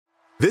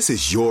This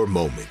is your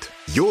moment,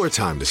 your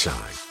time to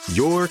shine,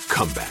 your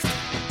comeback.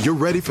 You're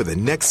ready for the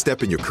next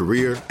step in your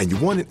career, and you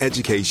want an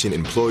education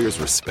employers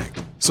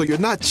respect. So you're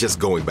not just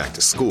going back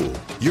to school,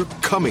 you're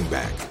coming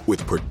back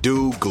with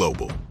Purdue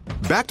Global.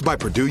 Backed by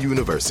Purdue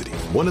University,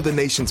 one of the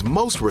nation's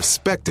most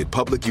respected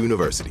public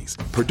universities,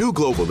 Purdue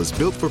Global is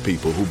built for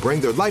people who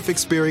bring their life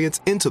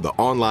experience into the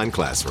online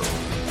classroom.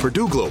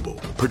 Purdue Global,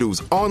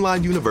 Purdue's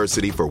online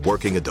university for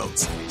working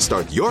adults.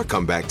 Start your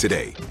comeback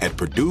today at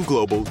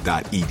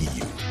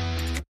purdueglobal.edu.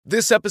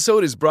 This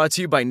episode is brought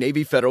to you by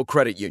Navy Federal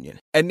Credit Union.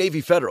 At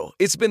Navy Federal,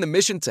 it's been the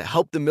mission to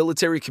help the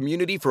military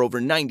community for over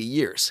 90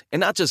 years.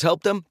 And not just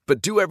help them,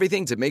 but do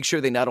everything to make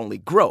sure they not only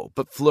grow,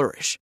 but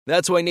flourish.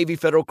 That's why Navy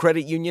Federal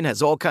Credit Union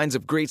has all kinds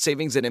of great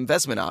savings and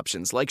investment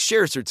options like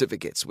share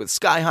certificates with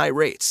sky-high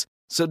rates.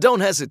 So don't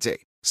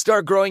hesitate.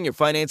 Start growing your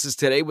finances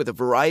today with a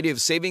variety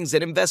of savings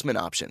and investment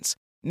options.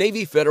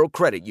 Navy Federal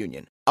Credit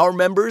Union. Our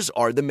members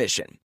are the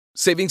mission.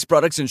 Savings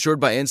products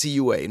insured by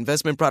NCUA.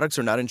 Investment products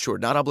are not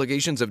insured, not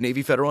obligations of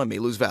Navy Federal and may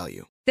lose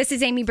value. This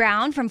is Amy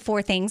Brown from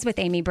Four Things with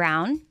Amy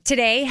Brown.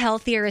 Today,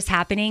 healthier is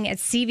happening at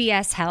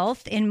CVS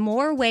Health in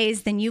more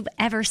ways than you've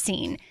ever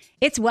seen.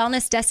 It's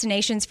wellness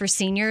destinations for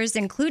seniors,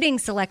 including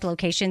select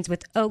locations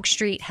with Oak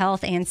Street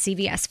Health and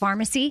CVS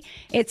Pharmacy.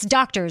 It's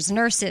doctors,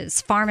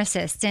 nurses,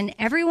 pharmacists, and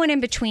everyone in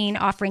between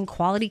offering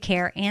quality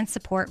care and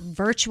support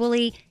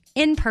virtually,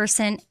 in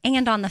person,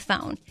 and on the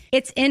phone.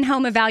 It's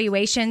in-home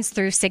evaluations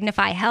through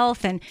Signify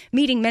Health and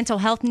meeting mental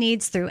health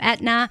needs through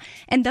Aetna.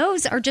 And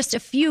those are just a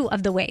few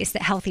of the ways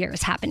that healthier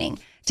is happening.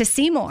 To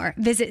see more,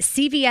 visit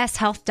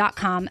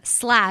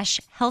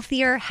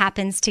cvshealth.com/healthier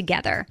happens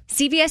together.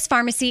 CVS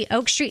Pharmacy,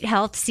 Oak Street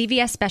Health,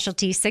 CVS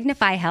Specialty,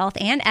 Signify Health,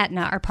 and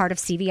Aetna are part of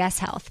CVS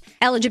Health.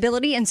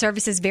 Eligibility and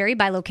services vary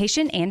by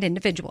location and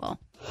individual.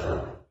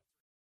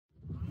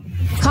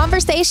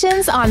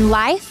 Conversations on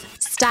life,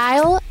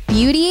 style,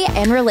 beauty,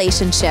 and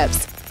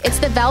relationships. It's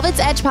the Velvet's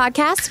Edge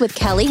podcast with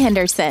Kelly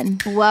Henderson.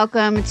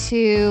 Welcome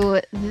to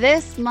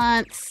this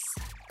month's,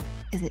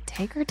 is it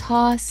Take or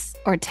Toss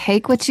or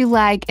Take What You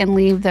Like and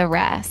Leave the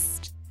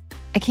Rest?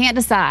 I can't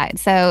decide.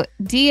 So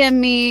DM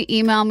me,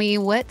 email me,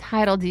 what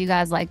title do you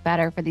guys like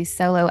better for these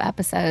solo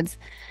episodes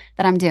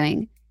that I'm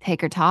doing?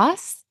 Take or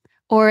Toss,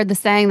 or the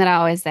saying that I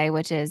always say,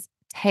 which is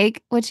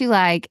take what you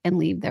like and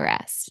leave the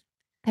rest.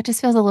 That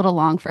just feels a little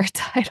long for a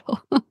title.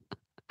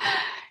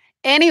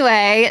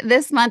 Anyway,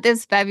 this month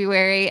is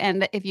February,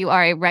 and if you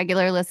are a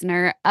regular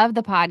listener of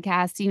the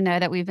podcast, you know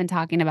that we've been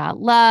talking about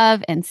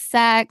love and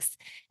sex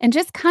and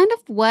just kind of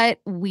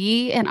what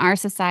we in our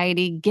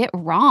society get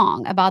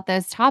wrong about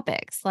those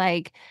topics,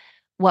 like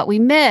what we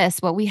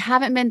miss, what we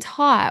haven't been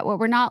taught, what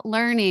we're not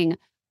learning,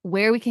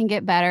 where we can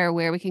get better,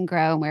 where we can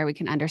grow, and where we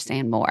can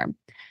understand more.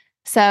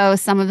 So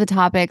some of the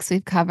topics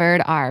we've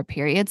covered are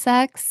period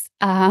sex.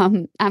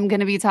 I'm going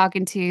to be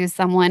talking to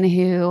someone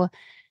who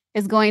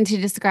is going to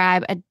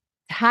describe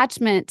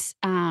attachment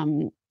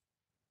or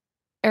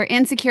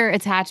insecure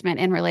attachment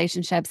in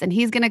relationships. And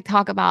he's going to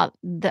talk about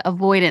the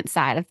avoidance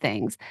side of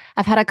things.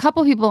 I've had a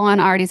couple people on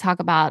already talk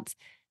about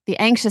the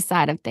anxious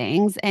side of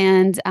things.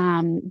 And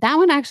that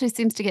one actually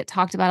seems to get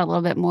talked about a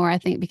little bit more, I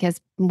think,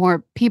 because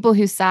more people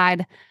who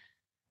side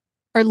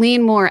or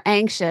lean more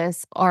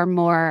anxious are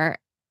more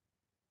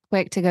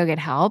quick to go get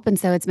help. And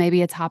so it's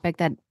maybe a topic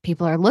that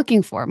people are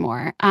looking for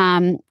more.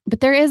 But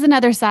there is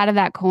another side of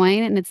that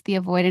coin, and it's the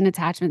avoidant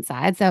attachment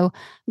side. So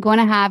I'm going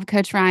to have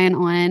Coach Ryan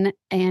on,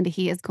 and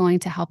he is going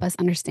to help us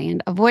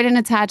understand avoidant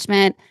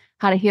attachment,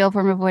 how to heal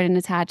from avoidant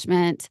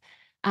attachment.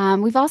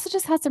 We've also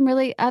just had some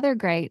really other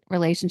great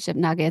relationship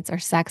nuggets or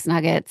sex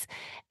nuggets.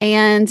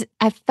 And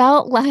I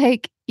felt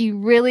like you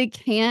really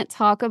can't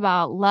talk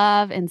about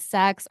love and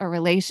sex or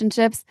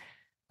relationships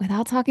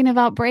without talking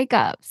about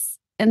breakups.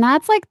 And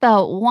that's like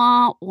the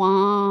wah,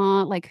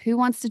 like who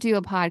wants to do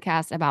a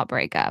podcast about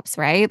breakups,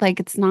 right? Like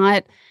it's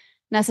not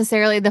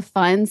necessarily the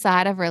fun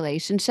side of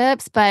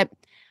relationships, but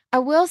I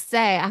will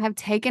say I have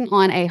taken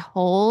on a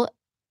whole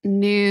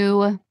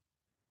new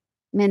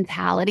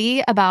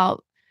mentality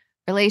about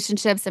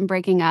relationships and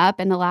breaking up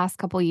in the last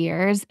couple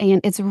years. And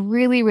it's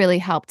really, really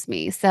helped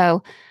me.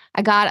 So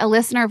I got a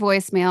listener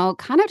voicemail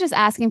kind of just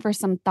asking for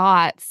some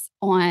thoughts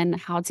on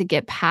how to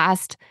get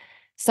past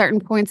certain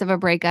points of a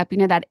breakup, you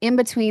know, that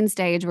in-between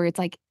stage where it's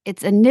like,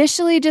 it's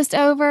initially just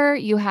over.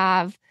 You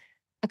have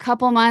a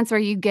couple months where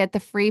you get the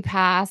free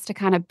pass to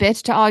kind of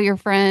bitch to all your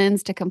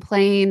friends, to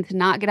complain, to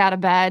not get out of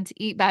bed, to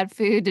eat bad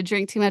food, to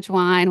drink too much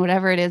wine,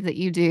 whatever it is that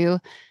you do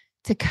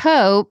to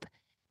cope.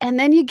 And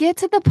then you get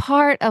to the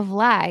part of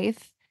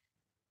life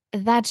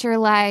that you're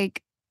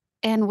like,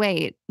 and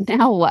wait,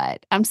 now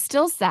what? I'm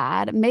still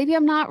sad. Maybe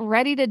I'm not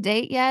ready to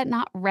date yet,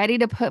 not ready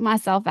to put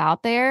myself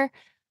out there,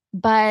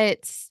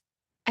 but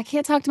I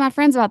can't talk to my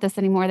friends about this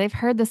anymore. They've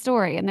heard the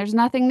story and there's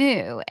nothing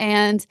new.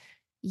 And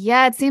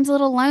yeah, it seems a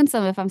little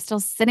lonesome if I'm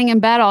still sitting in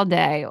bed all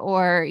day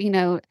or, you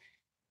know,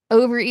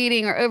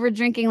 overeating or over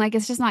drinking. Like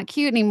it's just not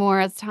cute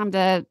anymore. It's time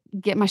to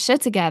get my shit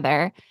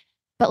together.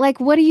 But like,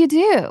 what do you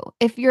do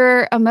if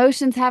your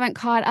emotions haven't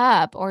caught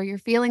up or your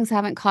feelings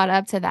haven't caught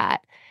up to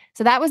that?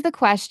 So that was the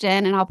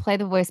question, and I'll play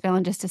the voicemail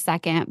in just a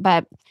second.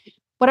 But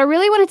what I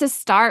really wanted to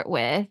start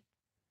with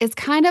is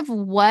kind of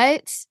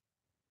what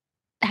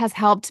has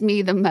helped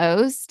me the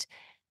most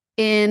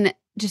in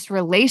just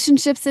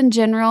relationships in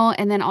general.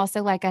 And then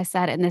also, like I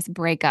said, in this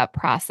breakup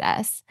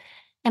process.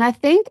 And I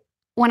think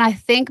when I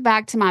think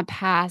back to my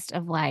past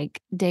of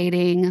like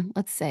dating,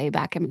 let's say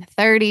back in my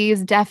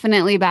 30s,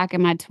 definitely back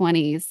in my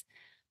 20s.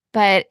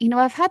 But,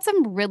 I've had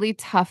some really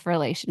tough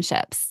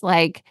relationships.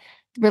 Like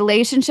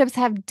relationships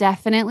have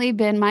definitely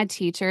been my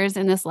teachers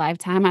in this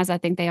lifetime, as I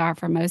think they are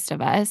for most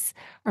of us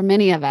or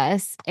many of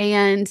us.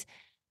 And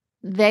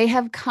they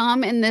have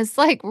come in this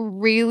like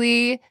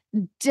really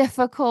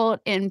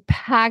difficult,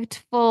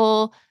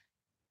 impactful,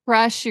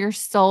 crush your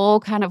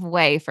soul kind of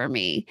way for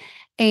me.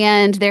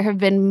 And there have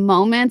been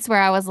moments where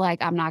I was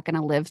like, I'm not going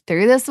to live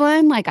through this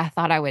one. Like I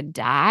thought I would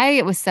die.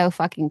 It was so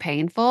fucking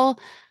painful.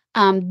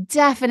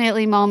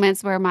 Definitely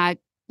moments where my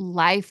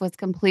life was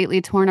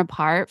completely torn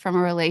apart from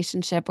a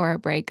relationship or a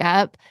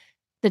breakup.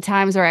 The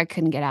times where I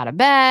couldn't get out of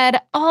bed,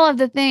 all of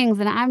the things.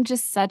 And I'm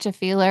just such a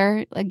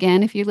feeler.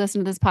 Again, if you listen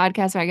to this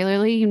podcast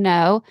regularly,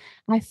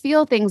 I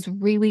feel things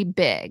really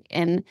big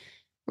and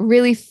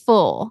really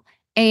full.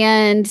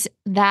 And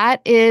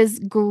that is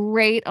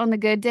great on the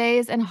good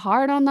days and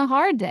hard on the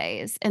hard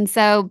days. And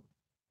so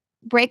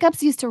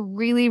breakups used to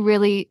really,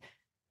 really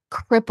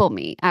cripple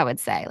me, I would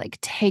say, like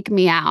take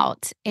me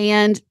out.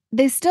 And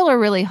they still are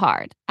really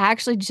hard. I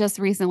actually just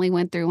recently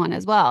went through one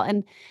as well.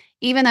 And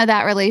even though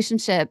that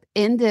relationship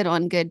ended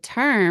on good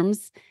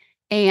terms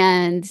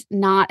and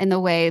not in the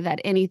way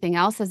that anything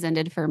else has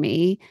ended for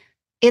me,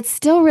 it's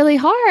still really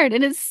hard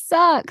and it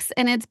sucks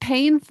and it's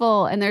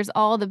painful. And there's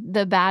all the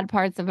bad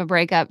parts of a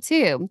breakup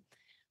too.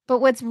 But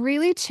what's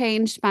really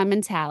changed my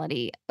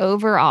mentality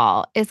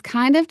overall is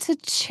kind of to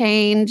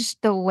change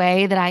the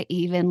way that I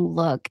even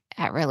look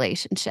at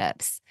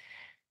relationships.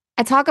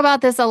 I talk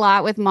about this a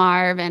lot with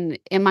Marv, and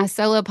in my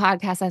solo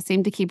podcast, I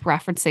seem to keep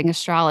referencing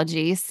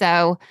astrology.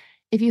 So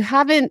if you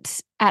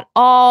haven't at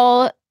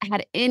all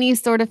had any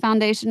sort of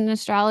foundation in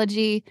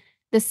astrology,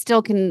 this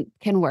still can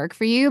work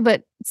for you.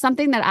 But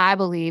something that I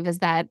believe is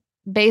that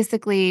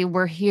basically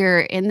we're here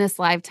in this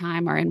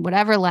lifetime or in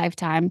whatever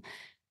lifetime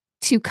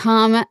to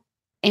come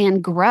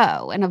and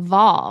grow and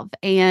evolve.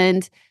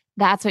 And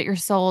that's what your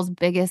soul's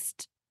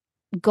biggest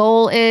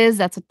goal is.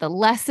 That's what the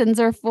lessons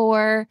are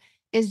for,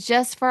 is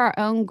just for our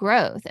own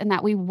growth and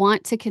that we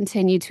want to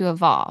continue to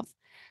evolve.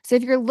 So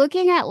if you're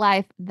looking at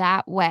life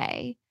that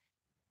way,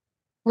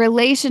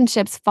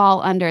 relationships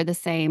fall under the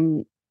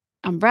same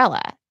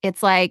umbrella.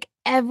 It's like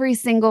every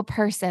single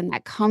person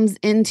that comes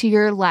into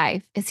your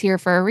life is here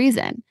for a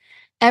reason.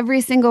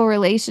 Every single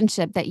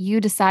relationship that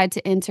you decide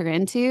to enter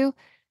into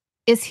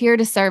is here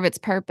to serve its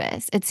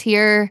purpose. It's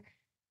here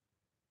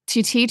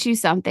to teach you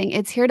something.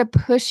 It's here to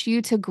push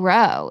you to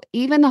grow,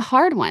 even the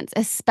hard ones,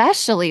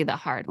 especially the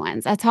hard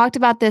ones. I talked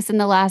about this in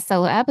the last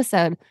solo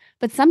episode,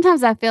 but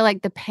sometimes I feel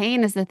like the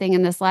pain is the thing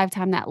in this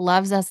lifetime that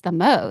loves us the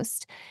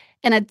most.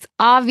 And it's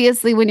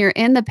obviously when you're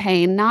in the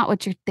pain, not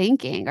what you're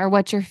thinking or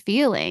what you're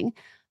feeling,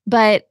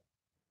 but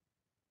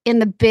in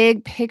the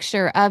big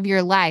picture of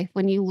your life,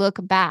 when you look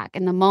back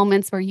in the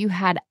moments where you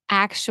had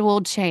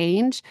actual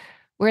change,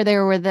 where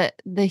there were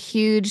the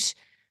huge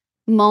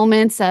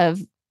moments of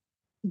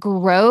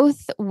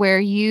growth, where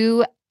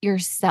you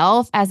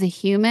yourself as a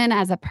human,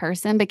 as a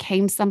person,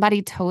 became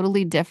somebody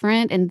totally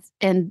different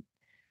and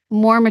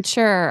more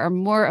mature or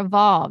more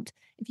evolved.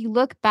 If you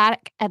look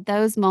back at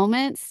those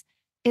moments,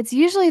 it's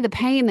usually the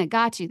pain that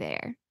got you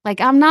there.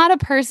 Like, I'm not a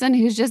person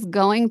who's just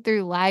going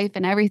through life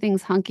and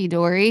everything's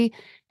hunky-dory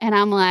and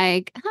I'm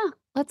like,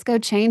 let's go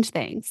change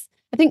things.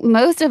 I think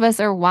most of us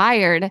are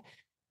wired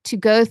to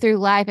go through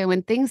life, and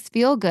when things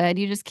feel good,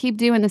 you just keep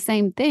doing the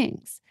same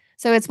things.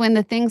 So it's when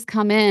the things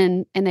come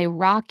in and they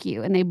rock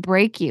you and they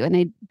break you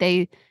and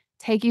they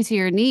take you to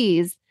your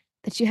knees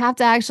that you have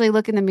to actually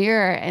look in the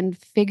mirror and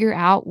figure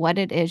out what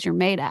it is you're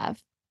made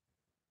of.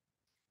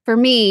 For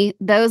me,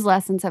 those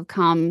lessons have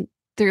come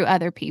through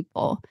other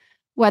people,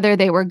 whether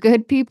they were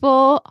good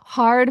people,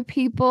 hard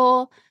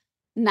people,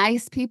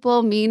 nice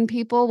people, mean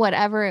people,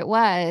 whatever it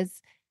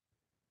was.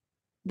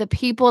 The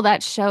people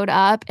that showed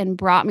up and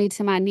brought me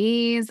to my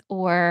knees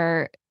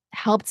or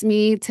helped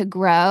me to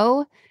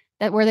grow,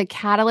 that were the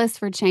catalyst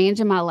for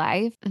change in my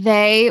life,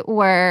 they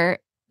were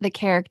the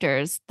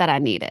characters that I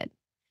needed.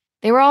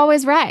 They were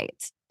always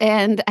right.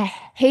 And I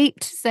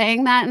hate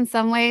saying that in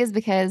some ways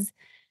because,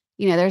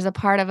 there's a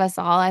part of us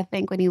all, I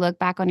think, when you look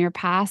back on your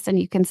past and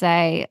you can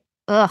say,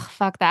 ugh,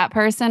 fuck that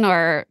person,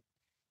 or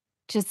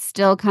just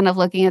still kind of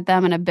looking at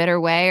them in a bitter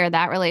way, or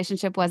that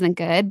relationship wasn't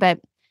good. But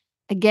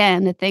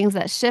again, the things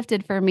that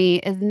shifted for me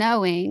is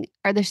knowing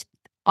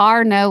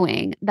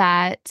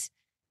that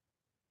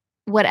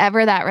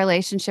whatever that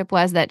relationship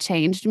was that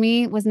changed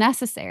me was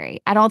necessary.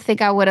 I don't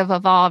think I would have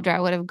evolved or I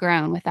would have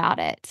grown without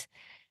it.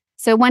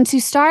 So once you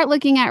start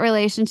looking at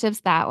relationships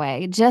that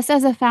way, just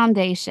as a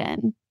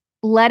foundation,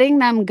 letting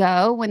them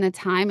go when the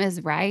time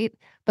is right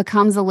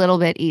becomes a little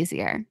bit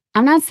easier.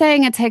 I'm not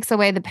saying it takes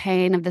away the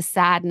pain of the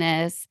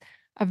sadness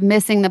of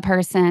missing the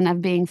person,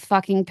 of being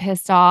fucking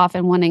pissed off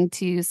and wanting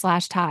to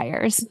slash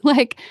tires.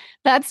 Like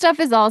that stuff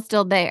is all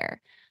still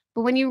there.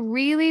 But when you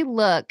really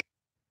look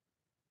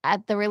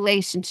at the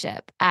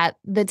relationship, at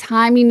the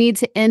time you need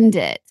to end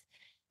it,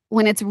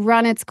 when it's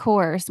run its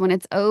course, when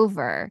it's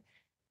over,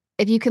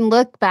 if you can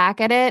look back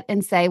at it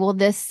and say, well,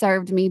 this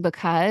served me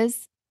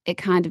because, it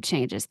kind of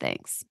changes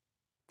things.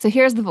 So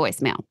here's the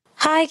voicemail.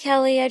 Hi,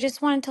 Kelly. I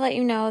just wanted to let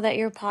you know that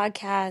your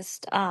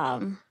podcast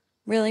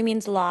really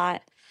means a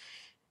lot.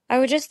 I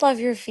would just love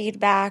your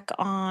feedback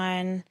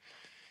on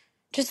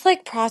just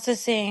like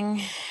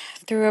processing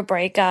through a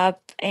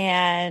breakup,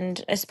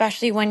 and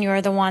especially when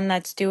you're the one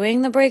that's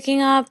doing the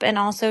breaking up, and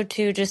also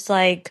to just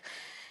like,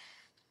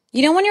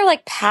 when you're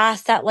like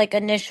past that like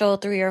initial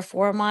 3 or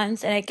 4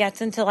 months and it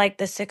gets into like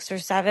the 6 or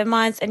 7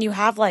 months and you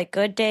have like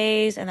good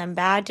days and then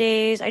bad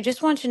days. I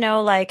just want to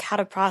know like how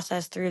to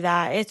process through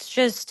that. It's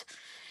just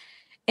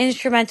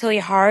instrumentally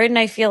hard. And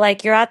I feel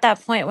like you're at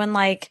that point when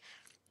like,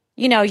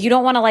 you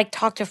don't want to like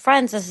talk to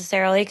friends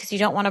necessarily because you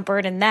don't want to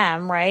burden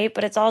them, right?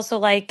 But it's also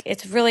like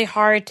it's really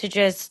hard to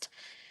just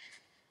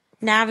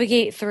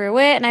navigate through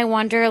it. And I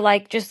wonder,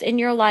 like, just in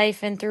your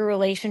life and through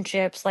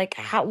relationships, like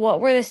what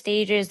were the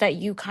stages that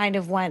you kind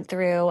of went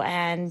through,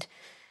 and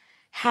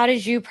how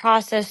did you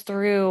process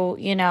through,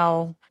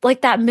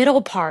 like that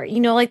middle part,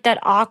 like that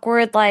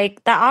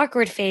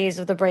awkward phase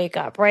of the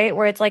breakup, right?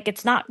 Where it's like,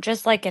 it's not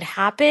just like it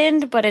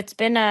happened, but it's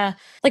been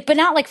but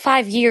not like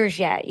 5 years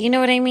yet. You know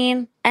what I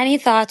mean? Any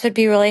thoughts would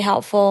be really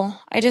helpful.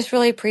 I just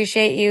really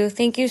appreciate you.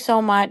 Thank you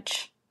so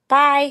much.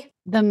 Bye.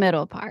 The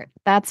middle part.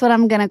 That's what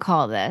I'm going to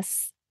call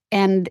this.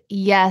 And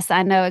yes,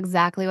 I know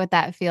exactly what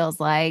that feels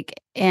like.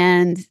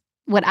 And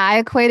what I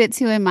equate it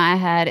to in my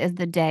head is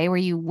the day where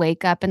you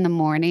wake up in the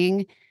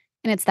morning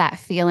and it's that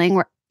feeling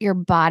where your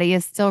body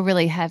is still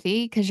really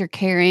heavy because you're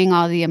carrying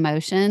all the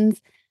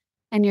emotions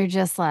and you're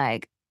just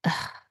like,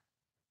 ugh.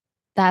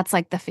 That's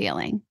like the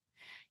feeling.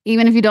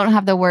 Even if you don't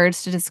have the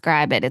words to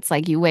describe it, it's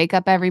like you wake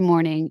up every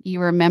morning, you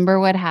remember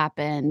what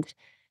happened,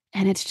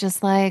 and it's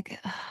just like,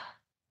 ugh.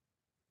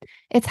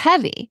 It's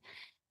heavy.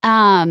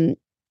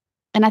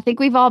 And I think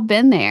we've all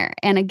been there.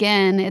 And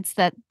again, it's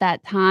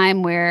that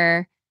time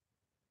where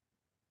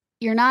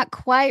you're not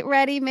quite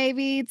ready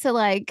maybe to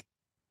like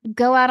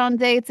go out on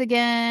dates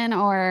again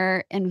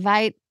or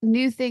invite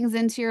new things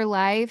into your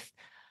life.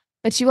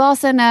 But you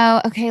also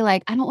know, okay,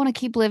 like I don't want to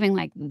keep living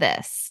like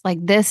this. Like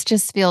this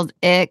just feels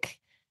ick.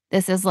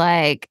 This is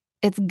like,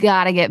 it's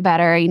got to get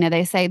better.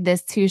 They say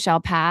this too shall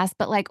pass.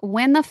 But like,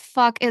 when the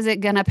fuck is it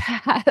going to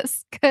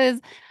pass?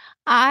 Because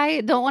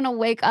I don't want to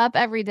wake up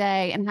every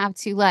day and have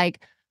to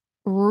like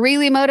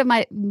really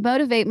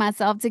motivate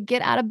myself to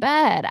get out of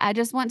bed. I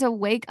just want to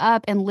wake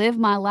up and live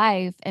my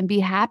life and be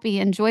happy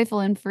and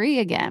joyful and free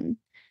again.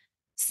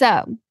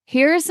 So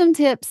here are some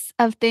tips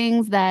of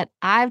things that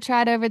I've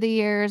tried over the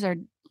years, or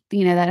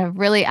that have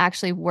really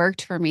actually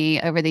worked for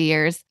me over the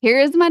years. Here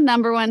is my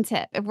number one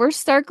tip. If we're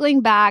circling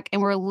back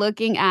and we're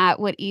looking at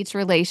what each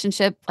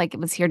relationship like it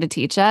was here to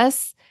teach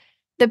us,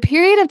 the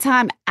period of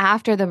time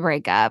after the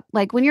breakup,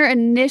 like when you're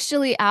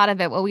initially out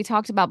of it, what we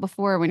talked about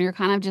before, when you're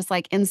kind of just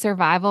like in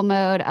survival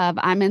mode of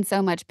I'm in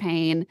so much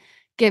pain,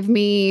 give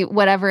me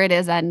whatever it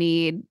is I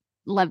need.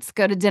 Let's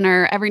go to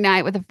dinner every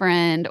night with a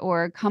friend,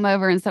 or come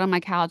over and sit on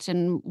my couch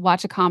and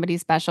watch a comedy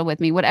special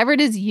with me. Whatever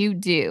it is you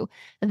do,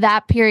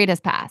 that period has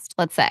passed,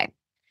 let's say.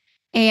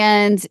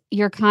 And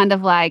you're kind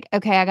of like,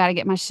 okay, I got to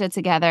get my shit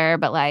together.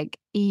 But like,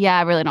 yeah,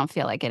 I really don't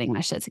feel like getting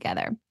my shit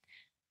together.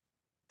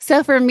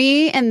 So for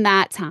me in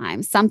that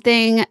time,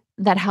 something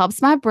that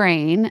helps my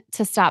brain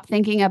to stop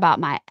thinking about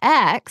my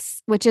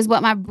ex, which is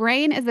what my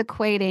brain is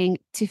equating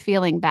to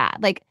feeling bad.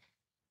 Like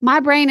my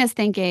brain is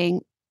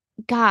thinking,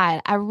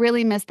 God, I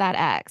really miss that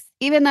ex.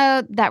 Even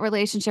though that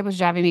relationship was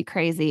driving me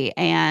crazy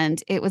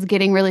and it was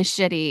getting really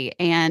shitty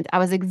and I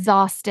was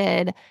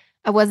exhausted,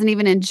 I wasn't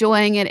even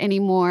enjoying it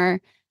anymore.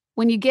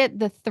 When you get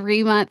the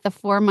 3-month, the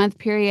 4-month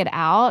period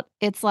out,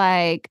 it's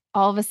like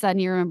all of a sudden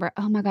you remember,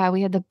 oh my God,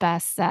 we had the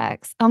best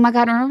sex. Oh my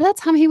God, remember that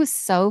time he was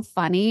so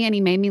funny and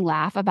he made me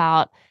laugh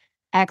about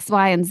X,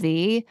 Y, and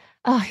Z?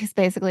 Oh, he's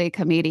basically a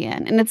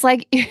comedian. And it's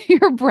like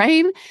your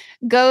brain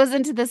goes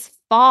into this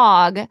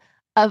fog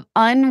of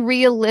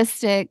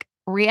unrealistic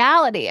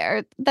reality.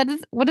 Or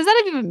what does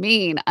that even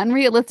mean?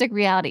 Unrealistic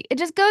reality. It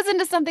just goes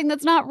into something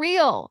that's not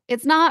real.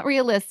 It's not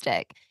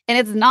realistic and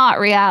it's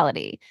not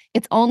reality.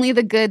 It's only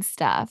the good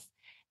stuff.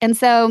 And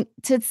so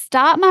to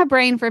stop my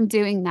brain from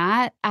doing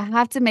that, I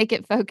have to make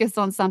it focus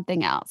on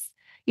something else.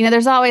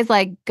 There's always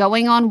like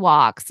going on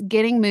walks,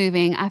 getting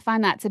moving. I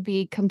find that to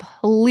be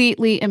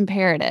completely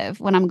imperative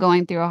when I'm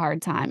going through a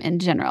hard time in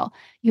general.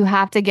 You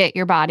have to get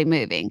your body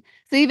moving.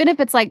 So even if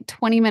it's like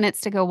 20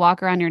 minutes to go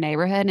walk around your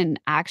neighborhood and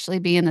actually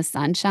be in the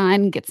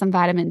sunshine, get some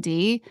vitamin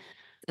D.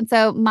 And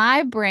so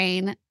my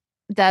brain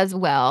does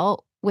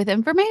well with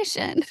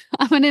information.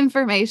 I'm an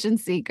information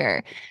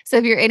seeker. So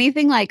if you're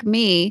anything like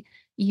me,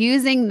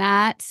 using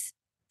that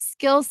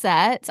skill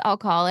set, I'll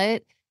call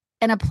it,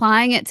 and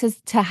applying it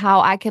to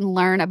how I can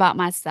learn about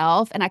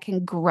myself and I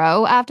can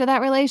grow after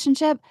that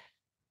relationship,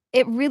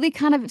 it really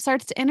kind of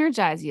starts to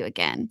energize you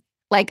again.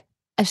 Like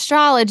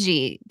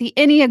astrology, the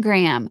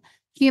Enneagram,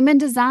 human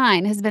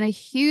design has been a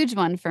huge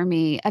one for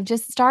me of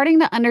just starting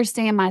to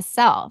understand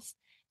myself.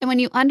 And when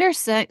you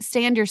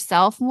understand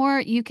yourself more,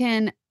 you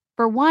can,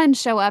 for one,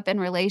 show up in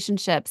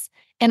relationships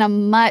in a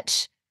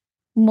much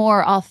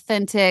more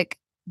authentic,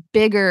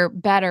 bigger,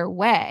 better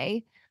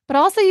way. But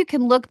also you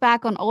can look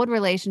back on old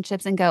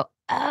relationships and go,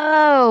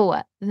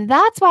 oh,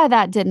 that's why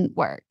that didn't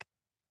work.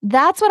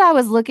 That's what I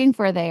was looking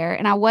for there.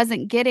 And I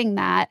wasn't getting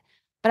that,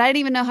 but I didn't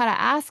even know how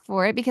to ask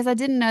for it because I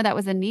didn't know that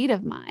was a need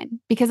of mine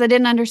because I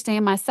didn't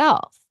understand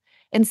myself.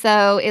 And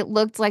so it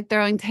looked like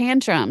throwing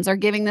tantrums or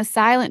giving the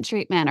silent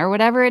treatment or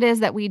whatever it is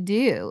that we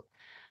do.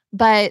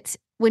 But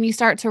when you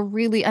start to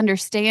really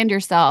understand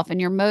yourself and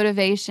your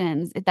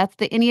motivations, that's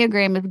the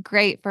Enneagram is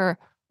great for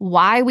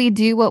why we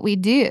do what we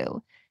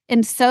do.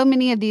 And so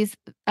many of these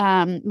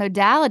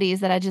modalities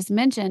that I just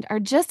mentioned are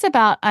just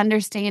about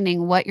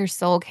understanding what your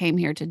soul came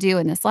here to do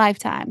in this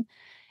lifetime.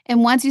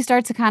 And once you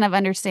start to kind of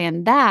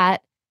understand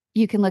that,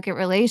 you can look at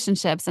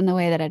relationships in the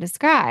way that I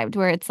described,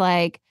 where it's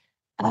like,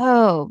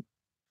 oh,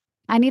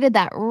 I needed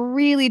that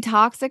really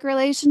toxic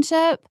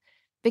relationship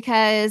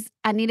because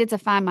I needed to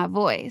find my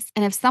voice.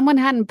 And if someone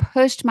hadn't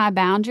pushed my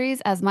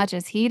boundaries as much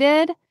as he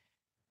did,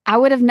 I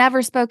would have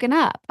never spoken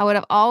up. I would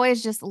have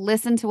always just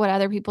listened to what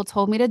other people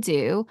told me to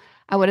do.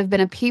 I would have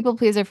been a people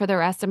pleaser for the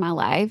rest of my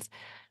life.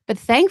 But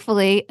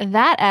thankfully,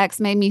 that ex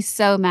made me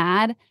so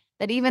mad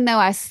that even though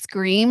I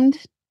screamed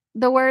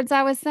the words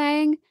I was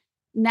saying,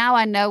 now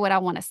I know what I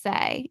want to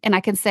say. And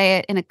I can say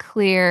it in a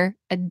clear,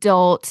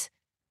 adult,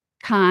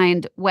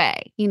 kind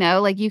way. You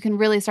know, like you can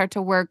really start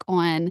to work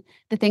on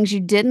the things you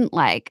didn't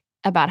like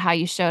about how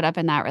you showed up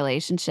in that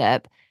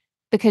relationship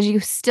because you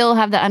still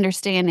have the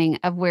understanding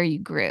of where you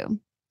grew.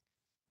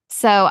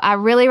 So I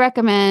really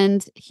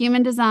recommend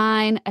human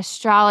design,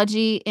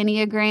 astrology,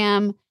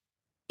 Enneagram,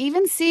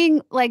 even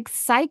seeing like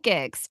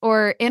psychics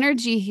or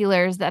energy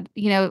healers that,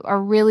 you know,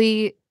 are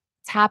really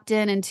tapped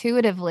in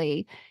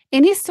intuitively.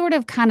 Any sort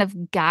of kind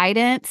of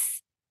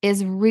guidance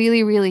is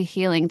really, really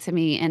healing to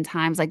me in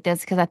times like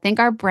this because I think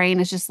our brain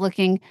is just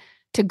looking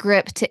to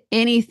grip to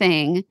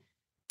anything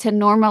to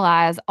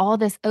normalize all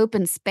this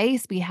open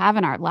space we have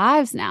in our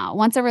lives now.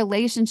 Once a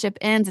relationship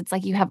ends, it's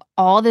like you have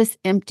all this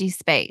empty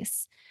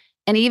space.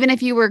 And even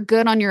if you were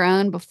good on your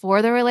own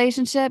before the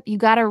relationship, you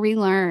got to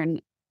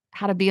relearn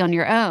how to be on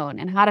your own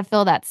and how to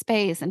fill that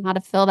space and how to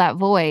fill that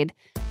void.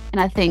 And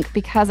I think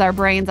because our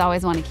brains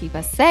always want to keep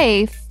us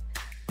safe,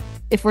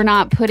 if we're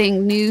not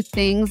putting new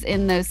things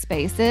in those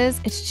spaces,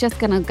 it's just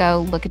going to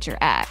go look at your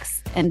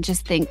ex and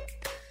just think,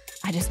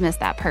 I just miss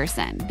that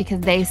person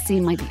because they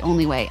seem like the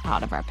only way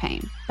out of our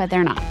pain, but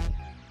they're not.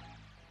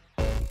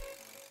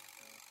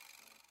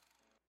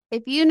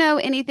 If you know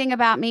anything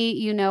about me,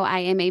 you know I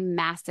am a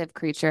massive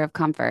creature of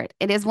comfort.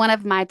 It is one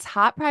of my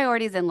top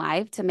priorities in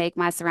life to make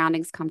my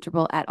surroundings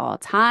comfortable at all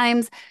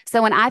times.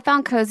 So when I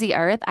found Cozy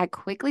Earth, I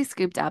quickly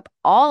scooped up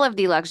all of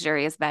the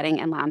luxurious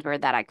bedding and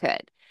loungewear that I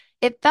could.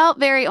 It felt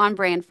very on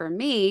brand for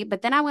me,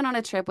 but then I went on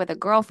a trip with a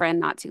girlfriend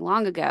not too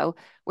long ago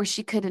where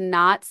she could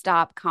not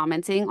stop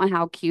commenting on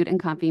how cute and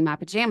comfy my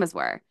pajamas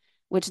were,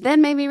 which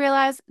then made me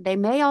realize they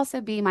may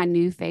also be my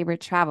new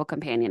favorite travel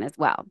companion as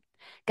well.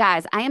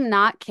 Guys, I am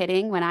not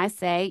kidding when I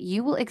say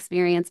you will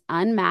experience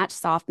unmatched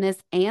softness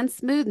and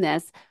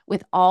smoothness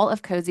with all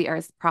of Cozy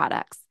Earth's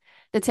products.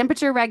 The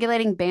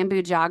temperature-regulating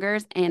bamboo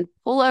joggers and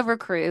pullover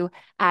crew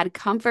add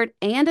comfort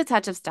and a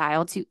touch of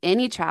style to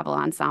any travel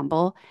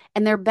ensemble,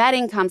 and their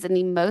bedding comes in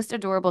the most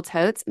adorable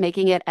totes,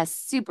 making it a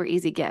super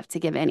easy gift to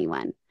give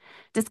anyone.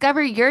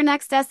 Discover your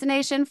next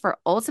destination for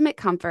ultimate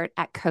comfort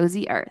at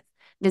Cozy Earth.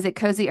 Visit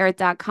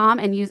CozyEarth.com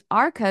and use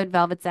our code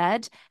Velvet's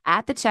Edge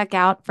at the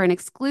checkout for an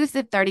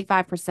exclusive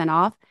 35%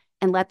 off,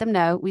 and let them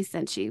know we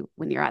sent you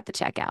when you're at the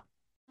checkout.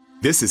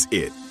 This is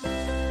it.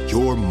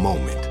 Your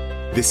moment.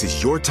 This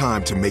is your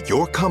time to make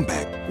your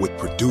comeback with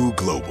Purdue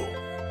Global.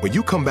 When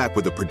you come back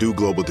with a Purdue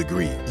Global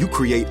degree, you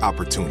create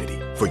opportunity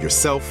for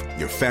yourself,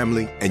 your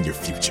family, and your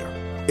future.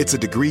 It's a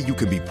degree you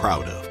can be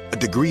proud of, a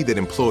degree that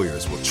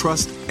employers will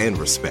trust and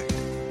respect.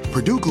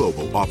 Purdue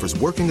Global offers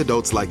working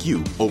adults like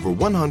you over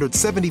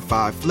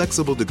 175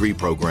 flexible degree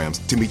programs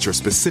to meet your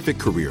specific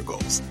career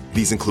goals.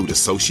 These include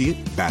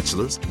associate,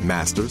 bachelor's,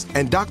 master's,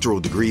 and doctoral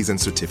degrees and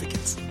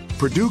certificates.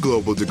 Purdue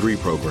Global degree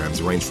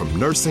programs range from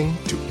nursing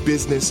to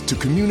business to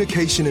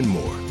communication and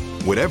more.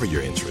 Whatever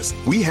your interest,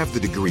 we have the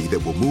degree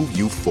that will move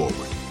you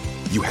forward.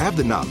 You have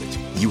the knowledge,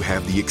 you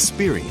have the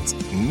experience.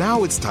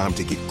 Now it's time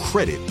to get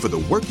credit for the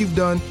work you've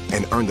done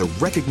and earn the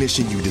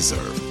recognition you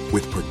deserve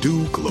with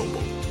Purdue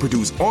Global,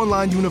 Purdue's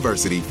online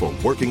university for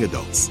working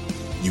adults.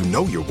 You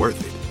know you're worth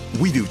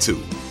it. We do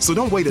too. So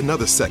don't wait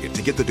another second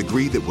to get the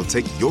degree that will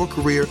take your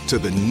career to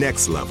the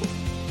next level.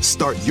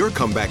 Start your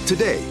comeback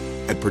today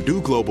at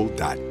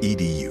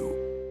PurdueGlobal.edu.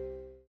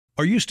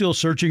 Are you still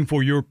searching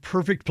for your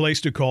perfect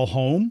place to call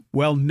home?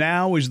 Well,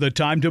 now is the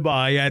time to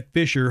buy at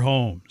Fisher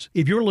Homes.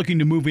 If you're looking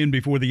to move in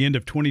before the end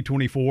of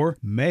 2024,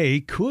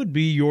 May could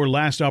be your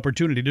last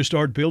opportunity to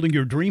start building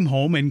your dream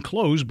home and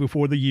close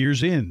before the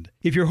year's end.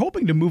 If you're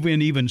hoping to move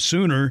in even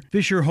sooner,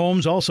 Fisher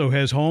Homes also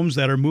has homes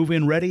that are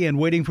move-in ready and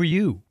waiting for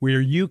you,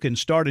 where you can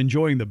start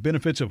enjoying the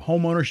benefits of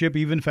homeownership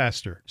even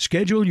faster.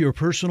 Schedule your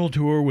personal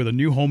tour with a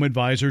new home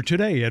advisor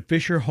today at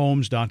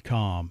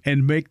FisherHomes.com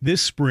and make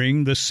this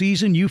spring the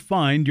season you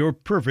find your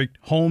perfect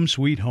home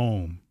sweet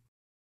home.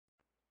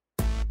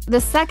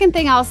 The second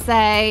thing I'll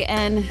say,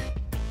 and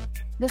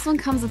this one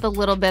comes with a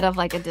little bit of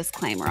like a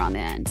disclaimer on the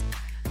end,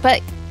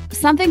 but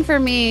something for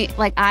me,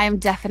 like I am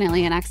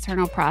definitely an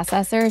external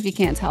processor, if you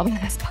can't tell by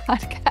this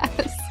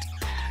podcast.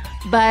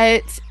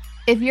 But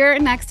if you're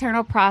an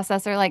external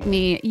processor like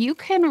me, you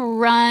can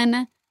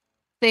run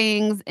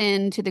things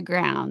into the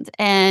ground.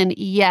 And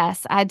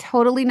yes, I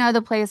totally know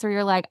the place where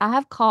you're like, I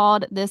have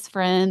called this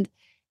friend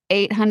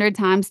 800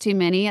 times too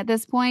many at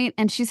this point,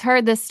 and she's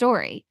heard this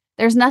story.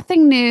 There's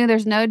nothing new.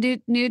 There's no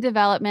new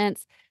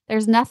developments.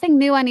 There's nothing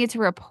new I need to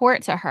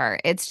report to her.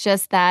 It's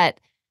just that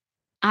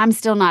I'm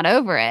still not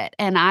over it.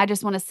 And I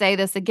just want to say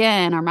this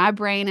again, or my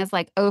brain is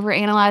like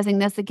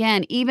overanalyzing this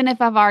again, even if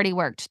I've already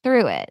worked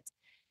through it.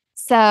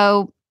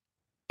 So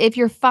if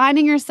you're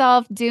finding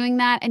yourself doing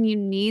that and you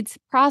need to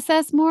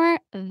process more,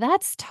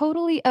 that's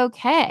totally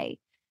okay.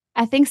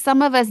 I think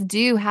some of us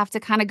do have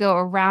to kind of go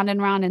around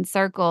and round in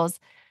circles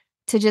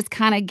to just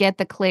kind of get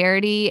the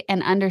clarity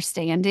and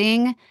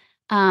understanding.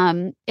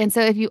 And so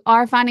if you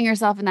are finding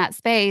yourself in that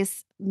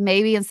space,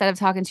 maybe instead of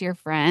talking to your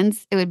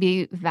friends, it would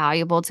be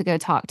valuable to go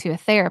talk to a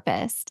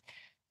therapist.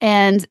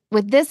 And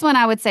with this one,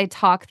 I would say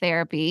talk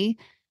therapy.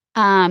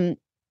 And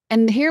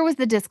here was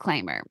the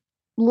disclaimer.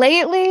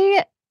 Lately,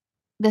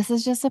 this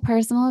is just a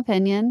personal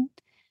opinion,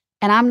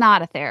 and I'm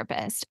not a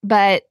therapist,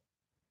 but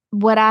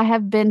what I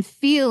have been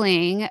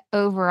feeling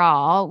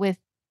overall with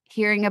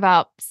hearing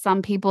about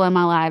some people in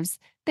my lives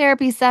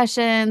therapy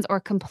sessions or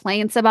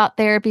complaints about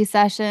therapy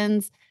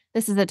sessions.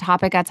 This is a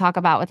topic I talk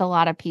about with a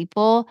lot of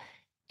people.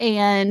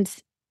 And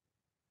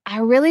I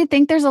really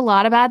think there's a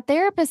lot of bad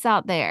therapists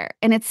out there.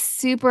 And it's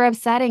super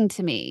upsetting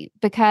to me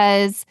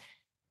because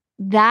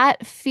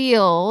that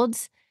field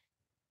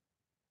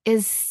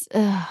is,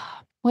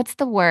 what's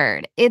the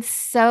word? It's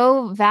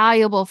so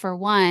valuable for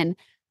one,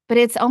 but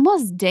it's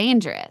almost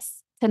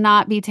dangerous to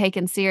not be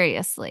taken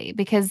seriously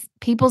because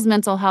people's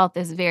mental health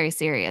is very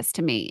serious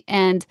to me,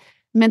 and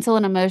mental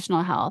and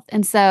emotional health.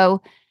 And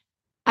so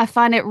I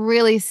find it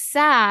really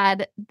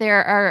sad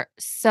there are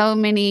so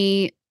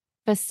many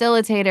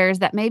facilitators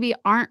that maybe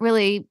aren't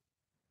really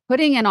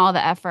putting in all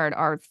the effort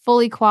or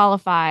fully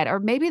qualified, or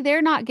maybe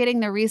they're not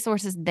getting the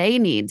resources they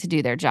need to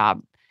do their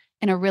job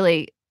in a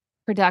really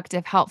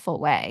productive, helpful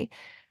way.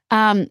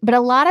 But a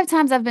lot of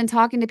times I've been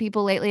talking to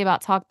people lately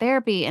about talk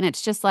therapy, and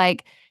it's just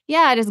like,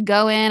 yeah, I just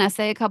go in, I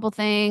say a couple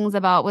things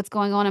about what's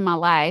going on in my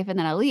life, and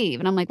then I leave.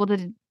 And I'm like, well,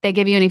 did they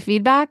give you any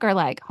feedback or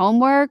like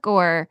homework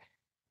or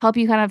help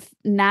you kind of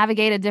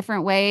navigate a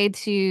different way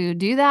to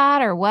do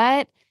that or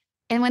what?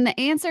 And when the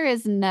answer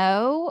is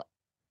no,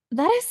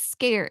 that is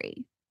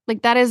scary.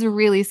 Like that is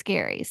really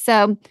scary.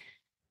 So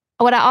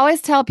what I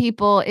always tell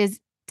people is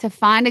to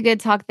find a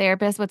good talk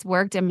therapist. What's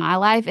worked in my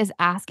life is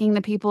asking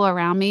the people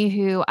around me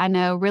who I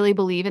know really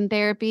believe in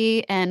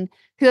therapy and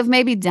who have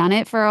maybe done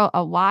it for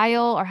a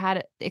while or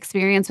had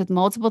experience with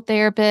multiple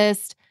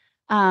therapists,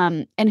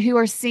 and who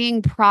are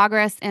seeing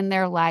progress in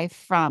their life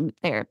from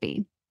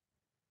therapy.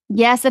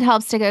 Yes, it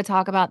helps to go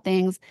talk about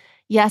things.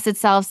 Yes, it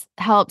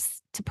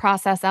helps to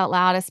process out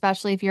loud,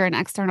 especially if you're an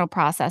external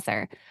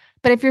processor.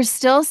 But if you're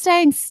still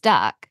staying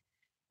stuck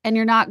and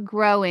you're not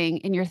growing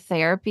in your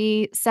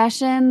therapy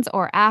sessions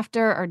or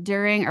after or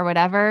during or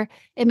whatever,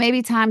 it may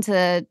be time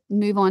to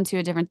move on to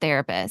a different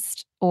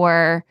therapist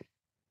or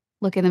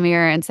look in the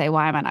mirror and say,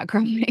 why am I not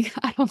growing?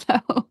 I don't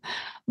know.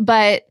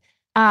 But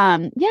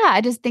yeah, I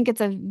just think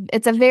it's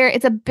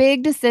a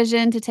big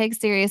decision to take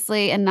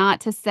seriously and not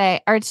to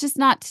say, or it's just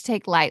not to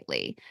take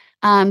lightly.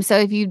 So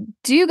if you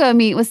do go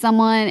meet with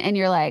someone and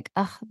you're like,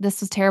 oh,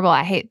 this was terrible,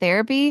 I hate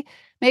therapy,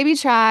 maybe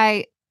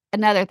try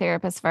another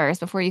therapist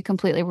first before you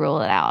completely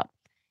rule it out.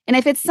 And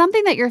if it's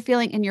something that you're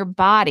feeling in your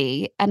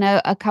body, I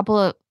know a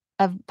couple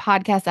of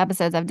podcast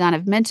episodes I've done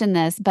have mentioned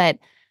this, but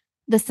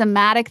the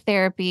somatic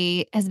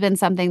therapy has been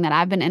something that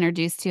I've been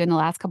introduced to in the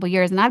last couple of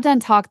years. And I've done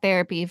talk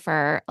therapy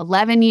for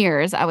 11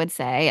 years, I would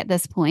say, at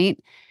this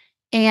point.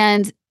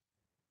 And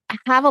I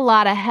have a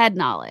lot of head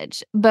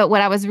knowledge. But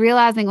what I was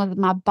realizing was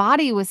my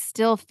body was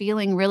still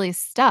feeling really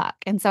stuck.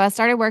 And so I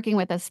started working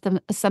with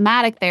a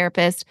somatic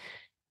therapist,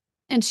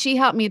 and she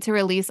helped me to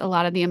release a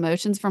lot of the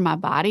emotions from my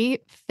body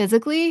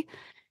physically.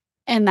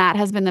 And that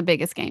has been the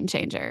biggest game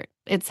changer.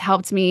 It's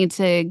helped me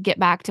to get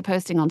back to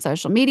posting on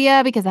social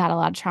media because I had a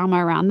lot of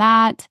trauma around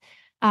that.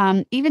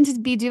 Even to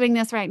be doing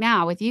this right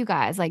now with you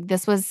guys, like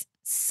this was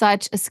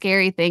such a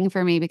scary thing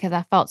for me because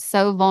I felt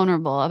so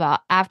vulnerable about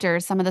after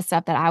some of the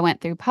stuff that I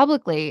went through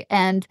publicly.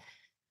 And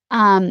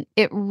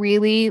it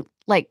really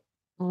like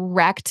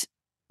wrecked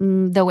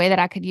the way that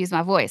I could use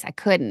my voice. I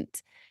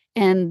couldn't.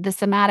 And the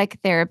somatic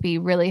therapy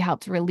really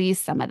helped release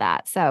some of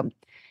that. So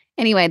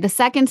anyway, the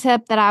second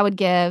tip that I would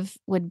give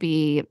would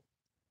be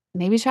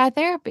maybe try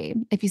therapy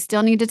if you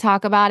still need to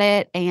talk about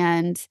it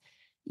and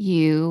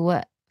you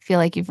feel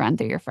like you've run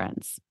through your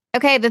friends.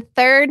 Okay, the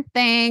third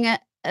thing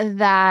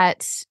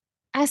that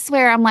I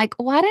swear I'm like,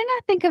 why didn't I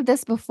think of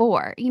this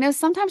before?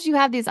 Sometimes you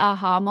have these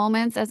aha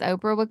moments, as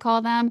Oprah would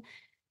call them,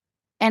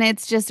 and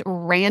it's just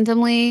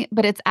randomly,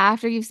 but it's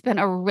after you've spent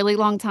a really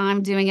long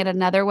time doing it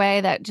another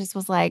way that just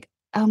was like,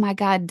 oh my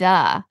God,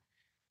 duh.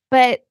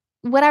 But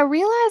what I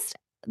realized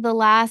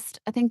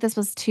I think this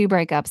was 2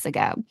 breakups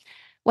ago,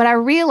 what I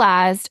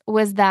realized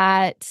was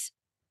that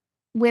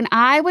when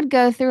I would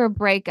go through a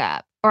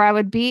breakup or I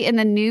would be in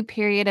the new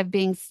period of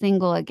being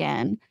single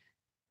again,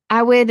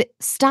 I would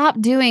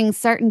stop doing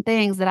certain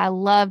things that I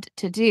loved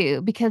to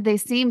do because they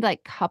seemed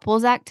like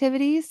couples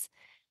activities.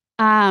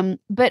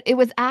 But it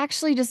was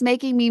actually just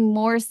making me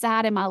more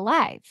sad in my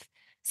life.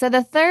 So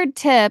the third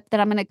tip that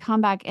I'm going to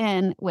come back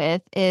in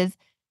with is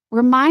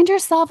remind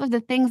yourself of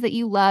the things that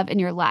you love in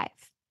your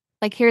life.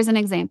 Like, here's an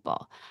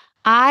example.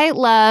 I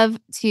love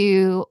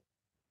to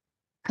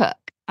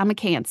cook. I'm a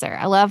Cancer.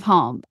 I love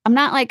home. I'm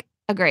not like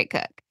a great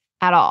cook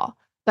at all,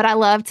 but I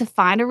love to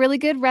find a really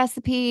good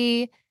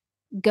recipe,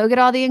 go get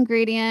all the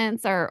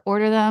ingredients or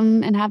order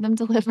them and have them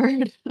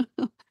delivered.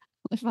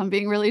 If I'm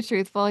being really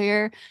truthful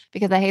here,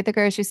 because I hate the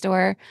grocery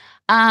store.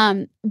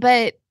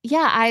 But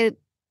yeah, I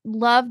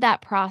love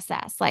that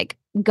process, like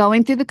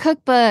going through the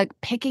cookbook,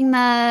 picking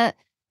the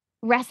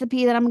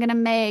recipe that I'm going to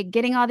make,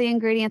 getting all the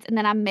ingredients, and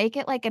then I make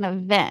it like an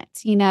event,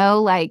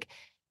 like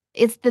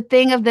it's the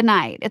thing of the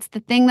night. It's the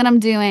thing that I'm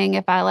doing.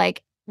 If I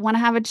like want to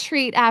have a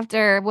treat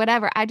after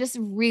whatever, I just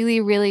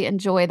really, really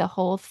enjoy the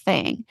whole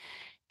thing.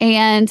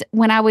 And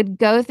when I would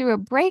go through a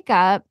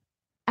breakup,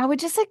 I would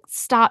just like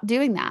stop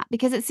doing that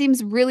because it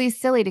seems really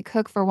silly to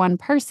cook for one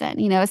person,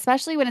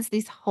 especially when it's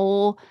this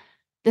whole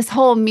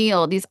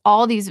meal,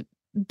 all these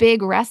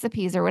big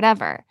recipes or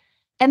whatever.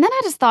 And then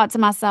I just thought to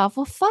myself,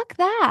 well, fuck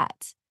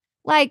that.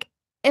 Like,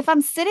 if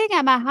I'm sitting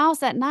at my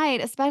house at night,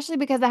 especially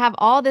because I have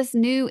all this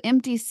new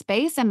empty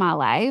space in my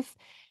life,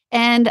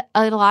 and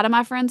a lot of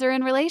my friends are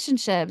in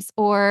relationships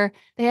or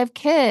they have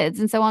kids.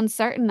 And so on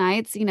certain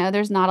nights,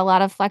 there's not a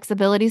lot of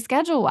flexibility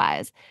schedule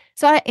wise.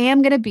 So I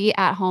am going to be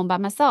at home by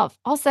myself.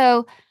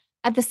 Also,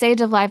 at the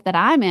stage of life that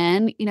I'm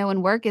in,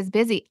 when work is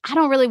busy, I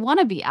don't really want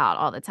to be out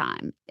all the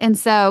time. And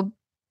so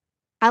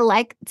I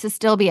like to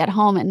still be at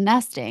home and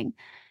nesting.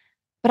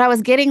 But I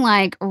was getting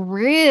like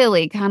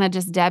really kind of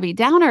just Debbie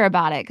Downer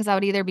about it because I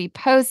would either be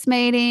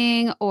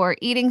postmating or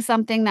eating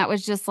something that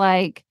was just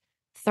like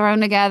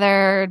thrown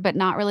together, but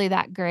not really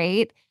that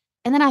great.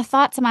 And then I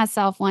thought to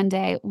myself one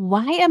day,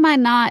 why am I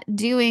not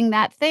doing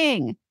that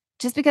thing?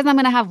 Just because I'm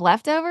going to have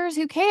leftovers?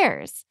 Who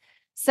cares?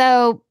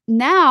 So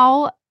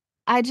now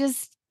I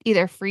just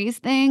either freeze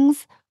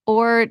things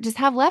or just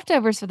have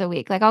leftovers for the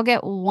week. Like I'll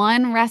get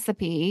one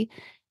recipe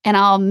and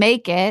I'll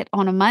make it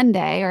on a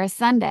Monday or a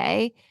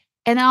Sunday.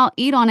 And I'll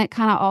eat on it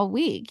kind of all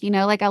week.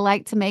 Like I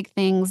like to make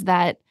things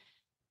that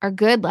are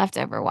good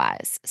leftover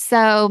wise.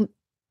 So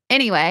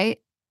anyway,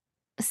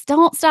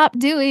 don't stop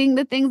doing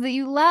the things that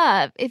you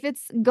love. If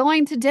it's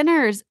going to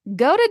dinners,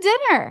 go to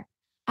dinner.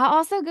 I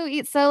also go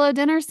eat solo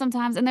dinners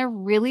sometimes and they're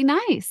really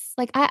nice.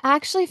 Like I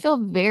actually feel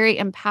very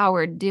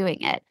empowered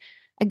doing it.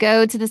 I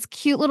go to this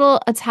cute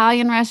little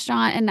Italian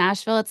restaurant in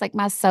Nashville. It's like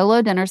my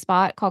solo dinner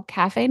spot called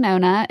Cafe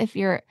Nona. If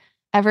you're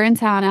ever in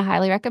town, I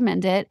highly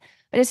recommend it.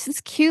 But it's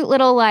this cute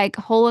little like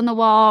hole in the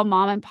wall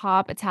mom and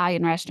pop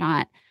Italian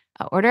restaurant.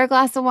 I order a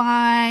glass of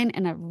wine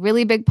and a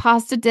really big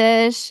pasta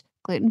dish,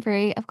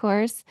 gluten-free, of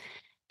course.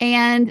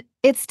 And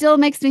it still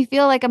makes me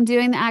feel like I'm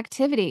doing the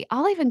activity.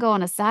 I'll even go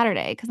on a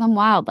Saturday because I'm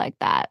wild like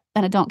that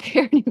and I don't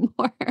care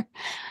anymore.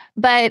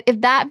 But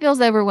if that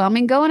feels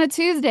overwhelming, go on a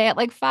Tuesday at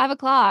like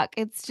 5:00.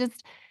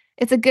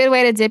 It's a good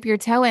way to dip your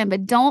toe in,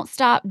 but don't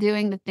stop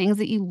doing the things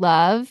that you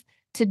love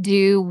to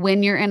do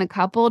when you're in a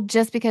couple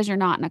just because you're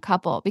not in a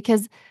couple.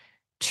 Because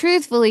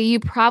truthfully, you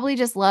probably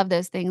just love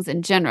those things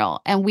in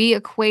general. And we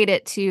equate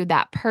it to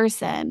that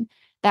person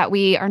that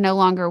we are no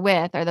longer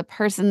with or the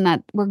person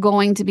that we're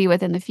going to be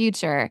with in the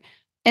future.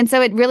 And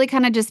so it really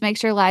kind of just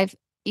makes your life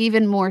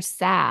even more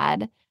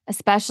sad,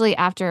 especially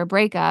after a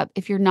breakup,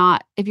 if you're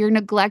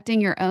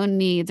neglecting your own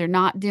needs or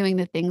not doing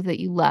the things that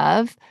you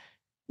love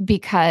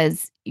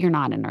because you're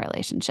not in a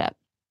relationship.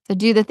 So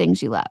do the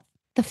things you love.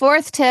 The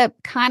fourth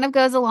tip kind of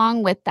goes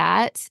along with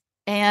that.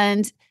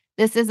 And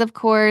this is, of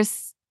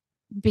course,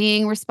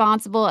 being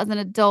responsible as an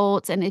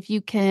adult. And if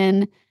you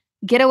can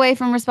get away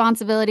from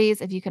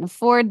responsibilities, if you can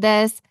afford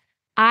this,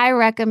 I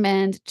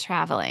recommend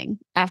traveling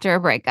after a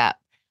breakup.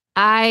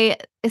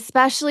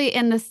 Especially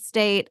in the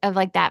state of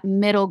like that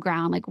middle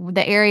ground, like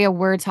the area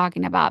we're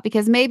talking about,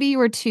 because maybe you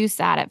were too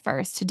sad at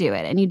first to do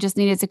it and you just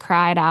needed to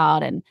cry it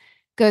out and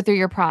go through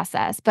your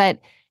process. But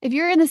if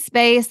you're in the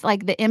space,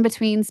 like the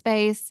in-between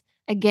space,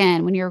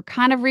 again, when you're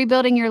kind of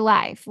rebuilding your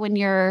life, when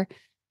you're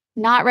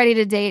not ready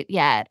to date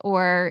yet,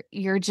 or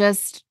you're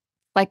just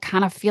like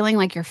kind of feeling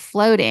like you're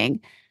floating,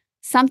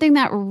 something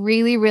that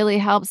really, really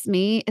helps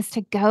me is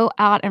to go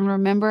out and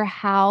remember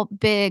how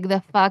big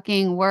the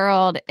fucking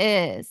world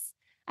is.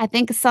 I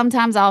think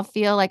sometimes I'll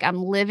feel like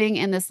I'm living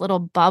in this little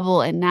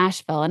bubble in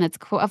Nashville. And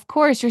of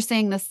course, you're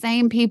seeing the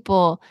same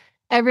people.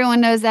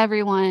 Everyone knows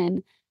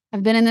everyone.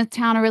 I've been in this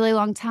town a really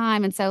long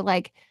time. And so,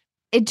 like,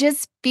 it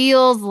just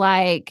feels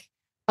like,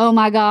 oh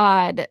my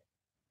God,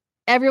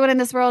 everyone in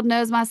this world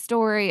knows my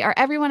story, or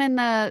everyone in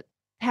the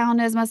town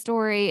knows my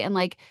story. And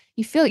like,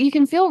 you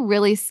can feel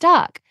really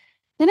stuck.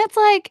 Then it's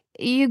like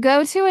you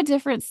go to a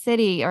different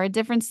city or a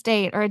different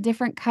state or a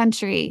different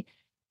country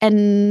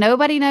and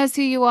nobody knows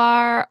who you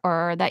are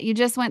or that you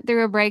just went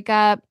through a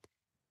breakup.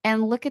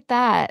 And look at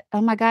that.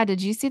 Oh my God,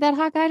 did you see that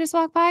hot guy just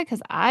walk by?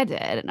 Because I did.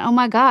 And oh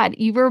my God,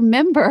 you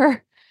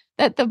remember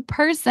that the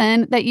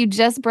person that you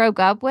just broke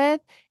up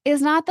with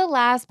is not the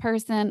last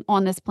person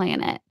on this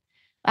planet.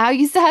 I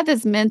used to have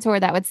this mentor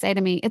that would say to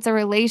me, it's a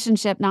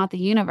relationship, not the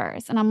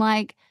universe. And I'm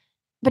like,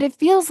 but it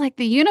feels like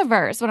the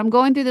universe. When I'm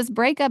going through this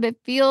breakup, it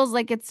feels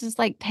like it's just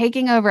like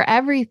taking over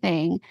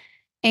everything.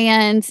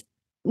 And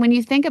when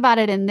you think about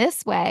it in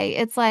this way,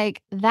 it's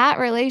like that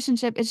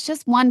relationship, it's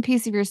just one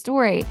piece of your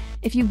story.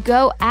 If you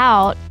go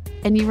out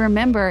and you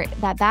remember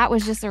that that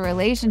was just a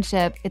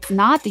relationship, it's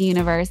not the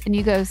universe, and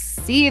you go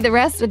see the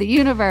rest of the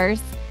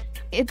universe,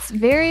 it's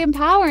very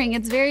empowering.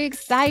 It's very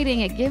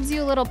exciting. It gives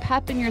you a little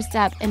pep in your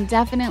step, and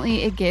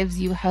definitely it gives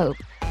you hope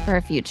for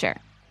a future.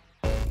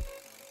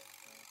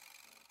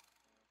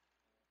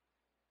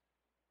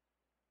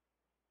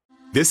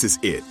 This is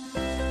it.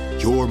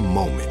 Your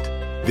moment.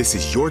 This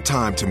is your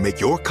time to make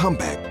your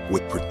comeback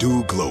with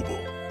Purdue Global.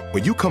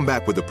 When you come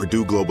back with a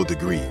Purdue Global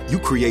degree, you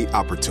create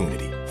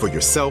opportunity for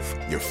yourself,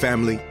 your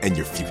family, and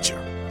your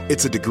future.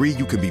 It's a degree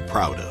you can be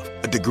proud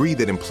of, a degree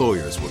that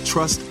employers will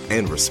trust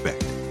and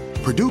respect.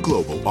 Purdue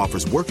Global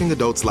offers working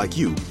adults like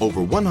you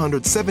over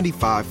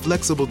 175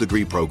 flexible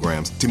degree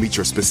programs to meet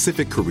your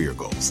specific career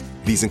goals.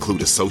 These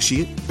include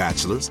associate,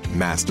 bachelor's,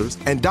 master's,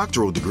 and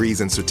doctoral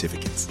degrees and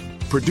certificates.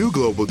 Purdue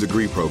Global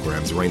degree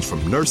programs range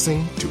from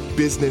nursing to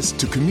business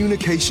to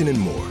communication and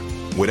more.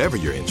 Whatever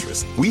your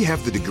interest, we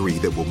have the degree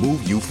that will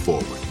move you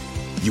forward.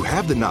 You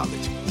have the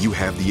knowledge, you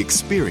have the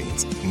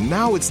experience.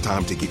 Now it's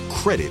time to get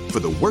credit for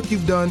the work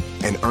you've done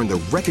and earn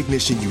the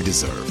recognition you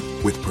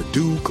deserve with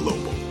Purdue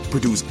Global,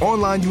 Purdue's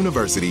online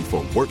university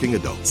for working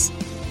adults.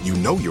 You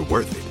know you're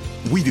worth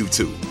it. We do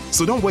too.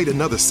 So don't wait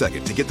another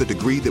second to get the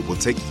degree that will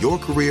take your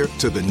career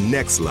to the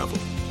next level.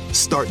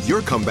 Start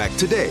your comeback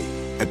today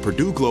at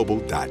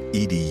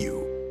purdueglobal.edu.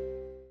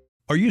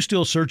 Are you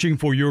still searching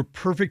for your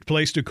perfect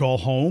place to call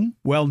home?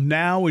 Well,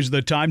 now is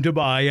the time to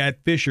buy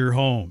at Fisher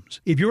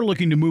Homes. If you're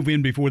looking to move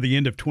in before the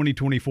end of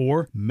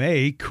 2024,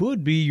 May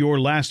could be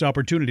your last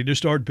opportunity to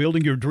start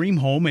building your dream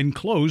home and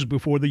close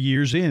before the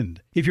year's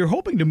end. If you're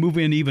hoping to move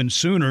in even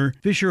sooner,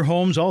 Fisher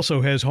Homes also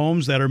has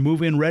homes that are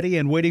move-in ready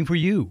and waiting for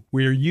you,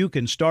 where you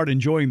can start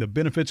enjoying the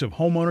benefits of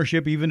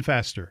homeownership even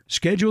faster.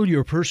 Schedule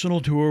your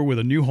personal tour with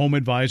a new home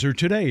advisor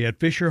today at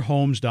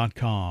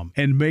FisherHomes.com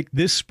and make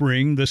this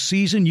spring the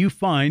season you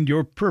find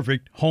your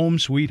perfect home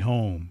sweet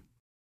home.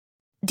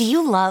 Do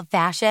you love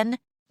fashion?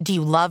 Do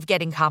you love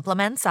getting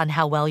compliments on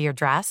how well you're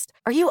dressed?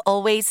 Are you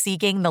always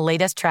seeking the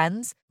latest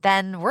trends?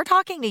 Then we're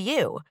talking to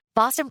you.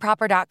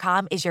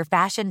 BostonProper.com is your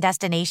fashion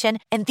destination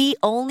and the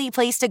only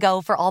place to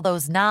go for all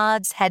those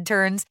nods, head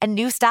turns, and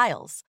new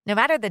styles. No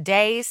matter the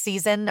day,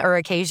 season, or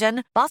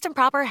occasion, Boston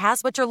Proper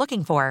has what you're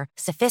looking for.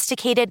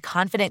 Sophisticated,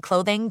 confident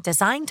clothing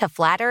designed to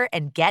flatter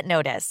and get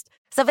noticed.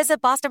 So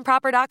visit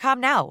BostonProper.com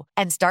now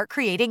and start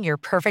creating your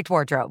perfect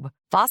wardrobe.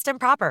 Boston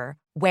Proper.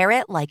 Wear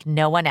it like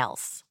no one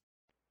else.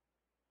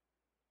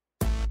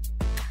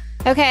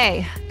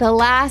 Okay, the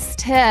last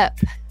tip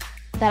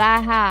that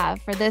I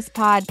have for this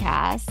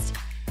podcast,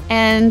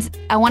 and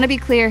I want to be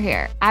clear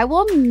here. I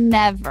will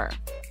never,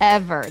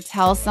 ever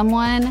tell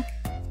someone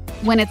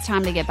when it's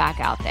time to get back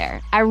out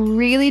there. I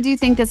really do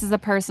think this is a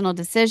personal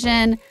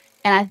decision,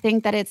 and I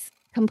think that it's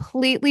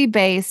completely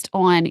based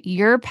on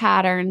your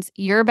patterns,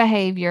 your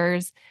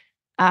behaviors,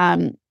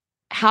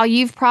 how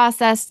you've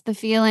processed the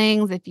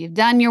feelings, if you've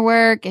done your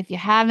work, if you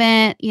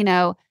haven't,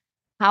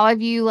 how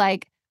have you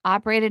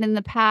operated in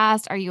the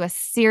past? Are you a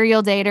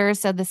serial dater?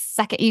 So the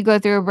second you go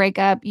through a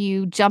breakup,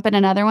 you jump in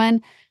another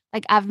one.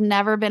 I've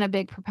never been a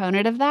big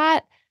proponent of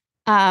that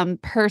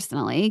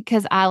personally,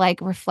 because I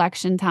like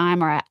reflection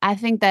time, or I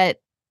think that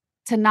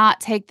to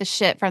not take the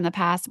shit from the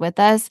past with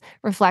us,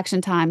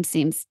 reflection time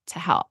seems to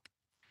help.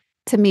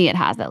 To me, it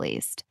has, at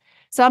least.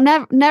 So I'm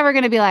never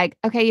going to be like,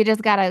 okay, you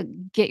just got to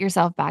get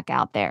yourself back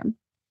out there.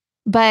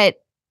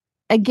 But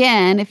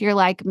again, if you're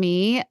like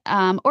me,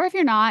 or if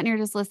you're not and you're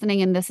just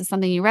listening and this is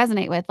something you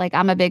resonate with,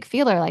 I'm a big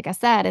feeler, like I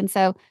said. And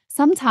so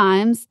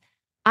sometimes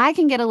I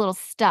can get a little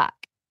stuck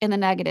in the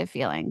negative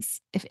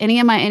feelings. If any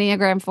of my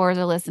Enneagram 4s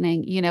are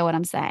listening, you know what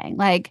I'm saying.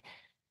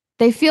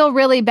 They feel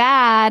really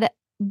bad,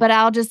 but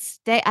I'll just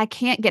stay. I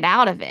can't get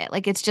out of it.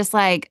 It's just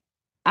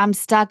I'm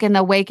stuck in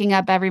the waking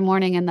up every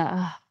morning and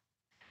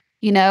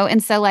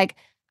and so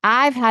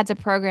I've had to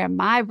program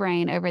my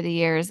brain over the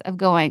years of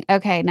going,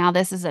 okay, now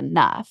this is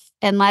enough.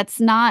 And that's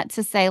not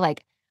to say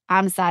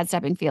I'm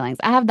sidestepping feelings.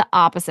 I have the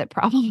opposite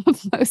problem of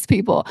most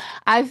people.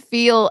 I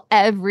feel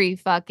every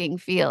fucking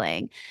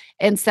feeling.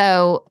 And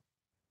so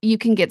you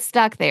can get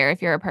stuck there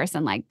if you're a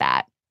person like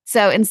that.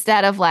 So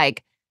instead of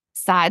like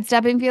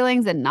sidestepping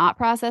feelings and not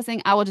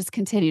processing, I will just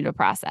continue to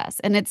process.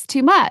 And it's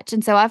too much.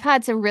 And so I've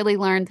had to really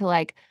learn to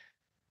like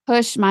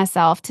push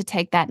myself to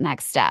take that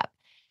next step.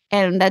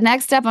 And the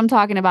next step I'm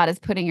talking about is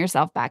putting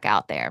yourself back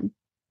out there.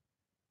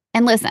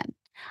 And listen,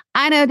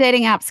 I know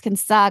dating apps can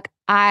suck.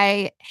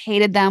 I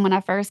hated them when I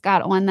first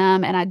got on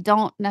them, and I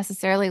don't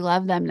necessarily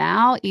love them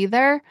now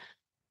either.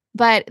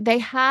 But they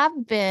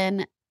have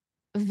been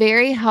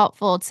very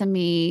helpful to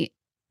me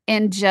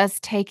in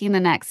just taking the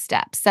next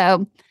step.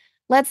 So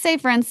let's say,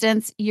 for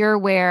instance, you're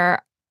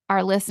where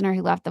our listener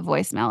who left the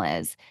voicemail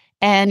is,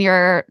 and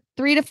you're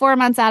 3 to 4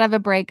 months out of a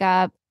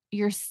breakup.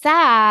 You're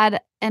sad,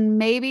 and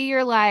maybe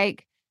you're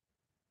like,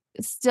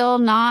 still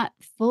not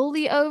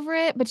fully over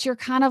it, but you're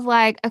kind of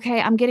like,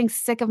 okay, I'm getting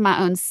sick of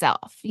my own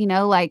self,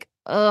 like,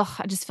 ugh,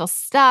 I just feel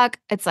stuck.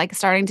 It's like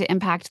starting to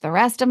impact the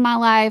rest of my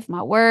life,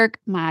 my work,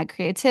 my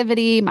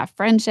creativity, my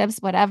friendships,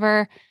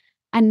 whatever.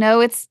 I know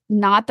it's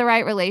not the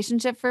right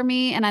relationship for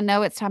me, and I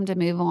know it's time to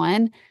move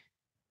on.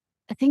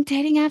 I think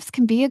dating apps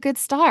can be a good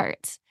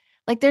start.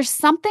 Like there's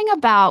something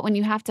about when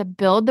you have to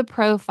build the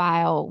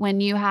profile,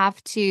 when you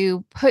have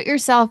to put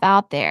yourself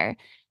out there,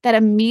 that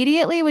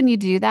immediately when you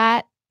do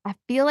that, I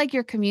feel like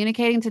you're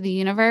communicating to the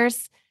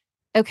universe,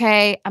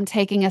 okay, I'm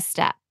taking a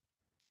step.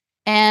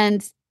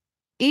 And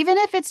even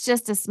if it's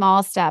just a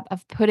small step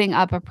of putting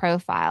up a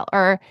profile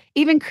or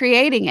even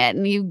creating it,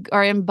 and you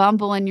are in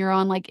Bumble and you're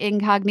on like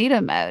incognito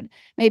mode,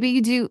 maybe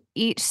you do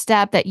each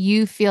step that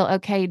you feel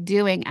okay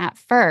doing at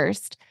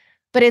first,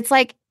 but it's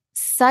like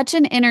such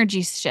an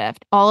energy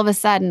shift all of a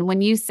sudden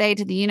when you say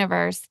to the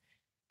universe,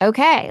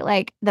 okay,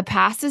 like the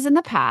past is in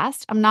the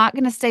past. I'm not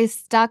going to stay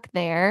stuck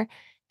there.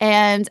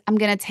 And I'm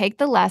going to take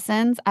the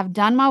lessons. I've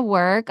done my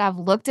work. I've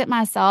looked at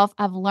myself.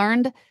 I've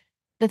learned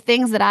the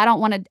things that I don't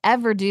want to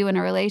ever do in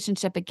a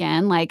relationship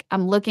again. Like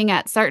I'm looking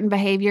at certain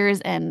behaviors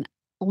and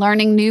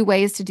learning new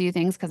ways to do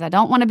things because I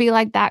don't want to be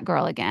like that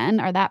girl again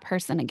or that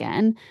person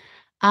again.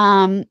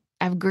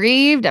 I've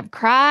grieved. I've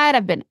cried.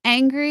 I've been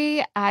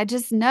angry. I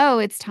just know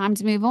it's time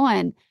to move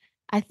on.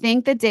 I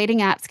think that dating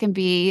apps can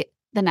be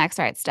the next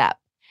right step.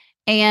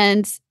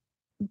 And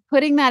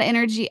putting that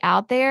energy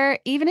out there,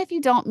 even if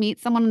you don't meet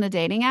someone on the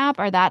dating app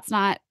or that's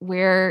not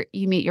where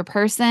you meet your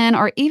person,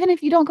 or even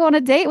if you don't go on a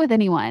date with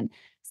anyone,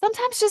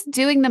 sometimes just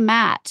doing the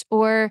match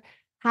or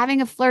having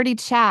a flirty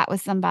chat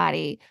with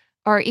somebody,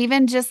 or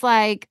even just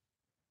like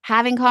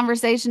having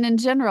conversation in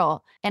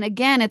general. And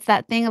again, it's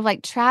that thing of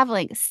like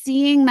traveling,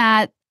 seeing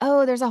that,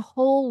 oh, there's a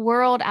whole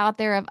world out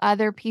there of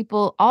other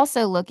people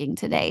also looking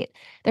to date.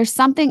 There's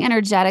something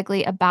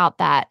energetically about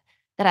that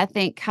I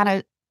think kind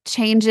of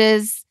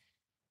changes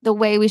the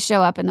way we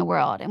show up in the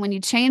world. And when you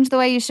change the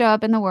way you show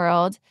up in the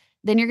world,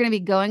 then you're going to be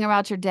going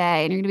about your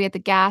day and you're going to be at the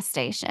gas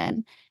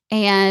station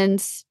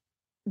and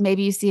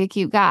maybe you see a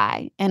cute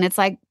guy. And it's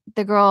like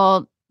the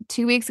girl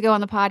 2 weeks ago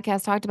on the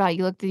podcast talked about,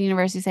 you look at the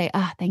universe, you say,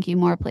 thank you,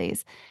 more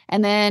please.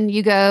 And then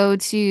you go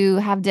to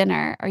have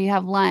dinner or you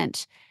have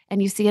lunch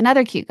and you see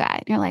another cute guy.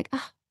 And you're like,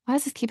 why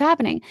does this keep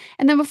happening?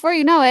 And then before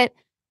you know it,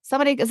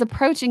 somebody is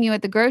approaching you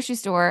at the grocery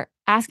store,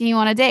 asking you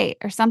on a date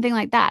or something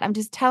like that. I'm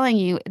just telling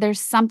you, there's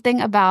something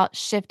about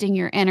shifting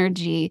your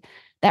energy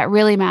that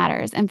really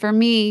matters. And for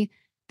me,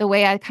 the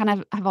way I kind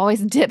of have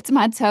always dipped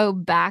my toe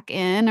back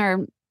in,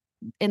 or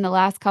in the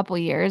last couple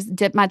of years,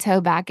 dipped my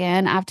toe back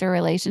in after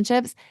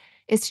relationships,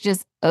 is to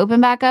just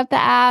open back up the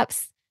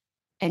apps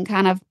and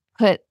kind of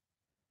put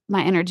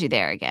my energy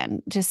there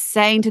again. Just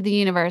saying to the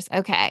universe,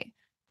 okay,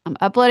 I'm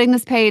uploading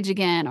this page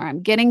again, or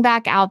I'm getting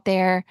back out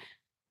there.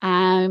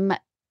 I'm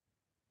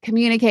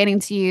communicating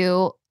to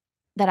you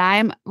that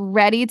I'm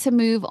ready to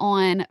move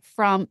on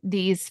from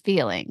these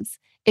feelings.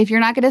 If you're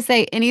not going to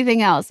say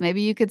anything else,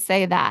 maybe you could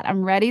say that.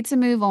 I'm ready to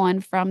move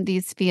on from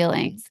these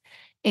feelings.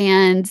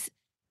 And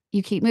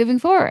you keep moving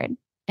forward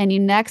and you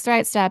next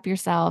right step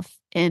yourself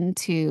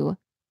into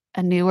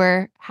a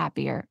newer,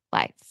 happier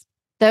life.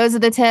 Those are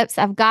the tips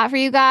I've got for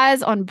you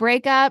guys on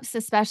breakups,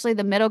 especially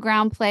the middle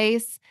ground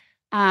place.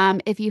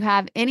 If you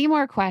have any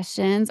more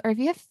questions or if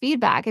you have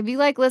feedback, if you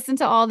like listen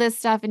to all this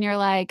stuff and you're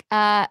like,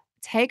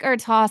 take or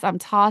toss, I'm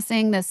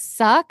tossing, this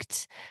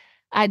sucked,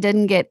 I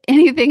didn't get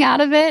anything out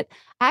of it.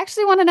 I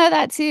actually want to know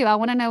that too. I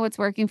want to know what's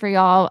working for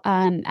y'all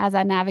as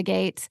I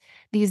navigate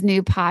these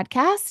new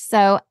podcasts.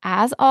 So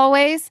as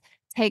always,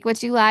 take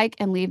what you like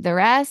and leave the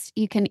rest.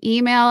 You can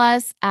email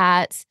us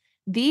at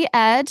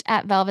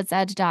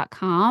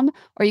theedge@velvetsedge.com,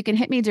 or you can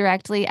hit me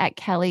directly at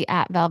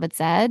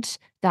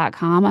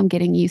kelly@velvetsedge.com. I'm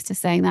getting used to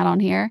saying that on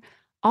here.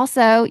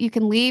 Also, you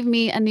can leave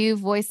me a new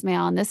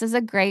voicemail, and this is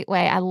a great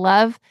way. I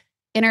love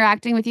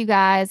interacting with you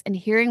guys and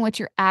hearing what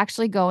you're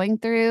actually going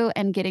through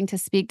and getting to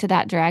speak to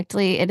that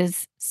directly. It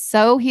is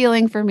so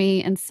healing for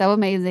me and so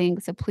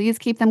amazing. So please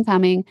keep them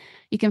coming.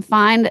 You can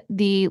find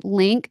the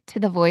link to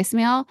the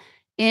voicemail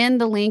in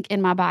the link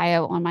in my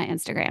bio on my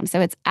Instagram. So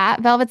it's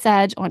 @Velvet's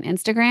Edge on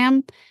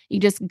Instagram. You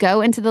just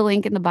go into the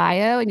link in the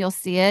bio and you'll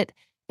see it.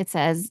 it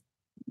says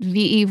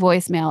VE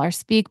voicemail or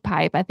Speak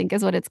Pipe, I think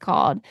is what it's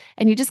called.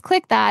 And you just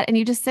click that and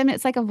you just send me,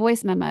 it's like a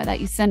voice memo that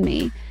you send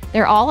me.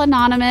 They're all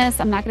anonymous.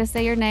 I'm not going to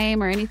say your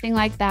name or anything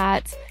like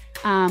that.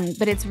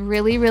 But it's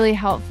really, really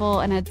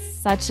helpful. And it's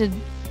such a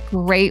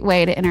great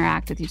way to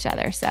interact with each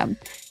other. So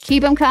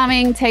keep them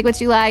coming. Take what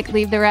you like,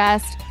 leave the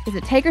rest. Is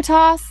it take or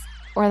toss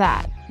or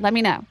that? Let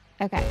me know.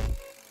 Okay.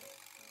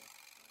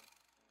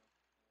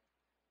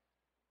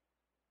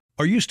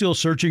 Are you still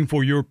searching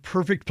for your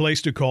perfect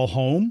place to call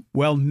home?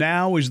 Well,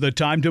 now is the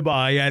time to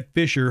buy at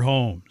Fisher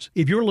Homes.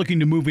 If you're looking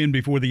to move in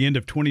before the end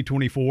of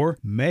 2024,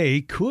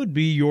 May could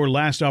be your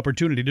last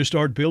opportunity to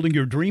start building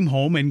your dream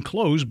home and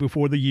close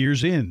before the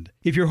year's end.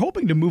 If you're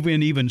hoping to move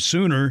in even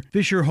sooner,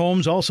 Fisher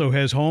Homes also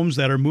has homes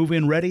that are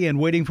move-in ready and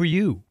waiting for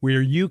you,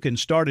 where you can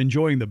start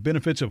enjoying the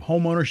benefits of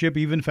homeownership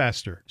even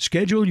faster.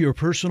 Schedule your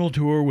personal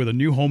tour with a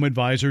new home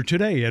advisor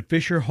today at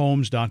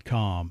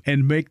FisherHomes.com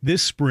and make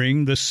this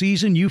spring the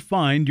season you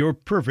find your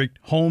perfect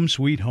home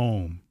sweet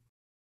home.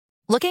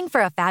 Looking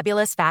for a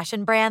fabulous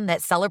fashion brand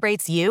that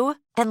celebrates you?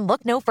 Then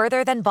look no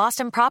further than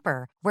Boston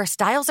Proper, where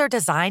styles are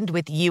designed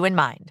with you in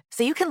mind,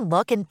 so you can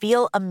look and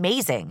feel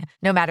amazing,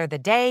 no matter the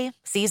day,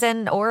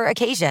 season, or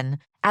occasion.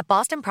 At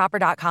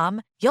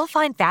BostonProper.com, you'll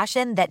find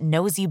fashion that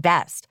knows you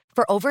best.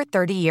 For over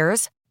 30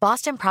 years,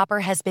 Boston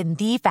Proper has been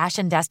the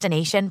fashion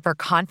destination for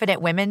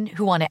confident women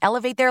who want to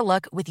elevate their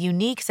look with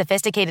unique,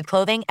 sophisticated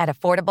clothing at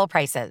affordable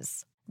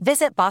prices.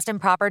 Visit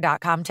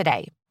BostonProper.com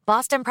today.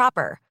 Boston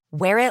Proper.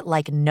 Wear it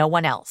like no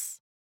one else.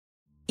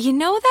 You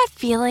know that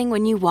feeling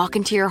when you walk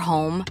into your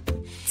home,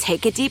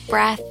 take a deep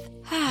breath,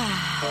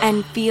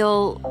 and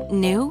feel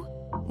new?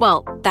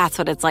 Well, that's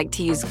what it's like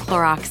to use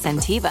Clorox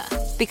Scentiva.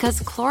 Because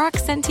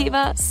Clorox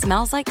Scentiva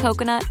smells like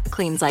coconut,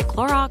 cleans like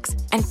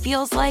Clorox, and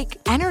feels like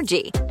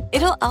energy.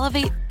 It'll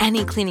elevate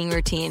any cleaning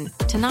routine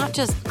to not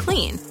just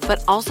clean,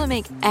 but also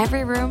make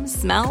every room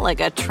smell like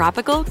a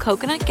tropical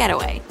coconut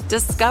getaway.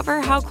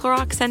 Discover how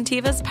Clorox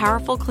Scentiva's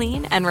powerful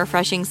clean and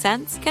refreshing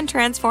scents can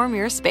transform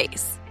your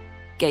space.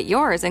 Get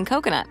yours in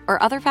coconut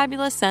or other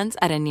fabulous scents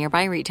at a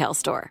nearby retail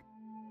store.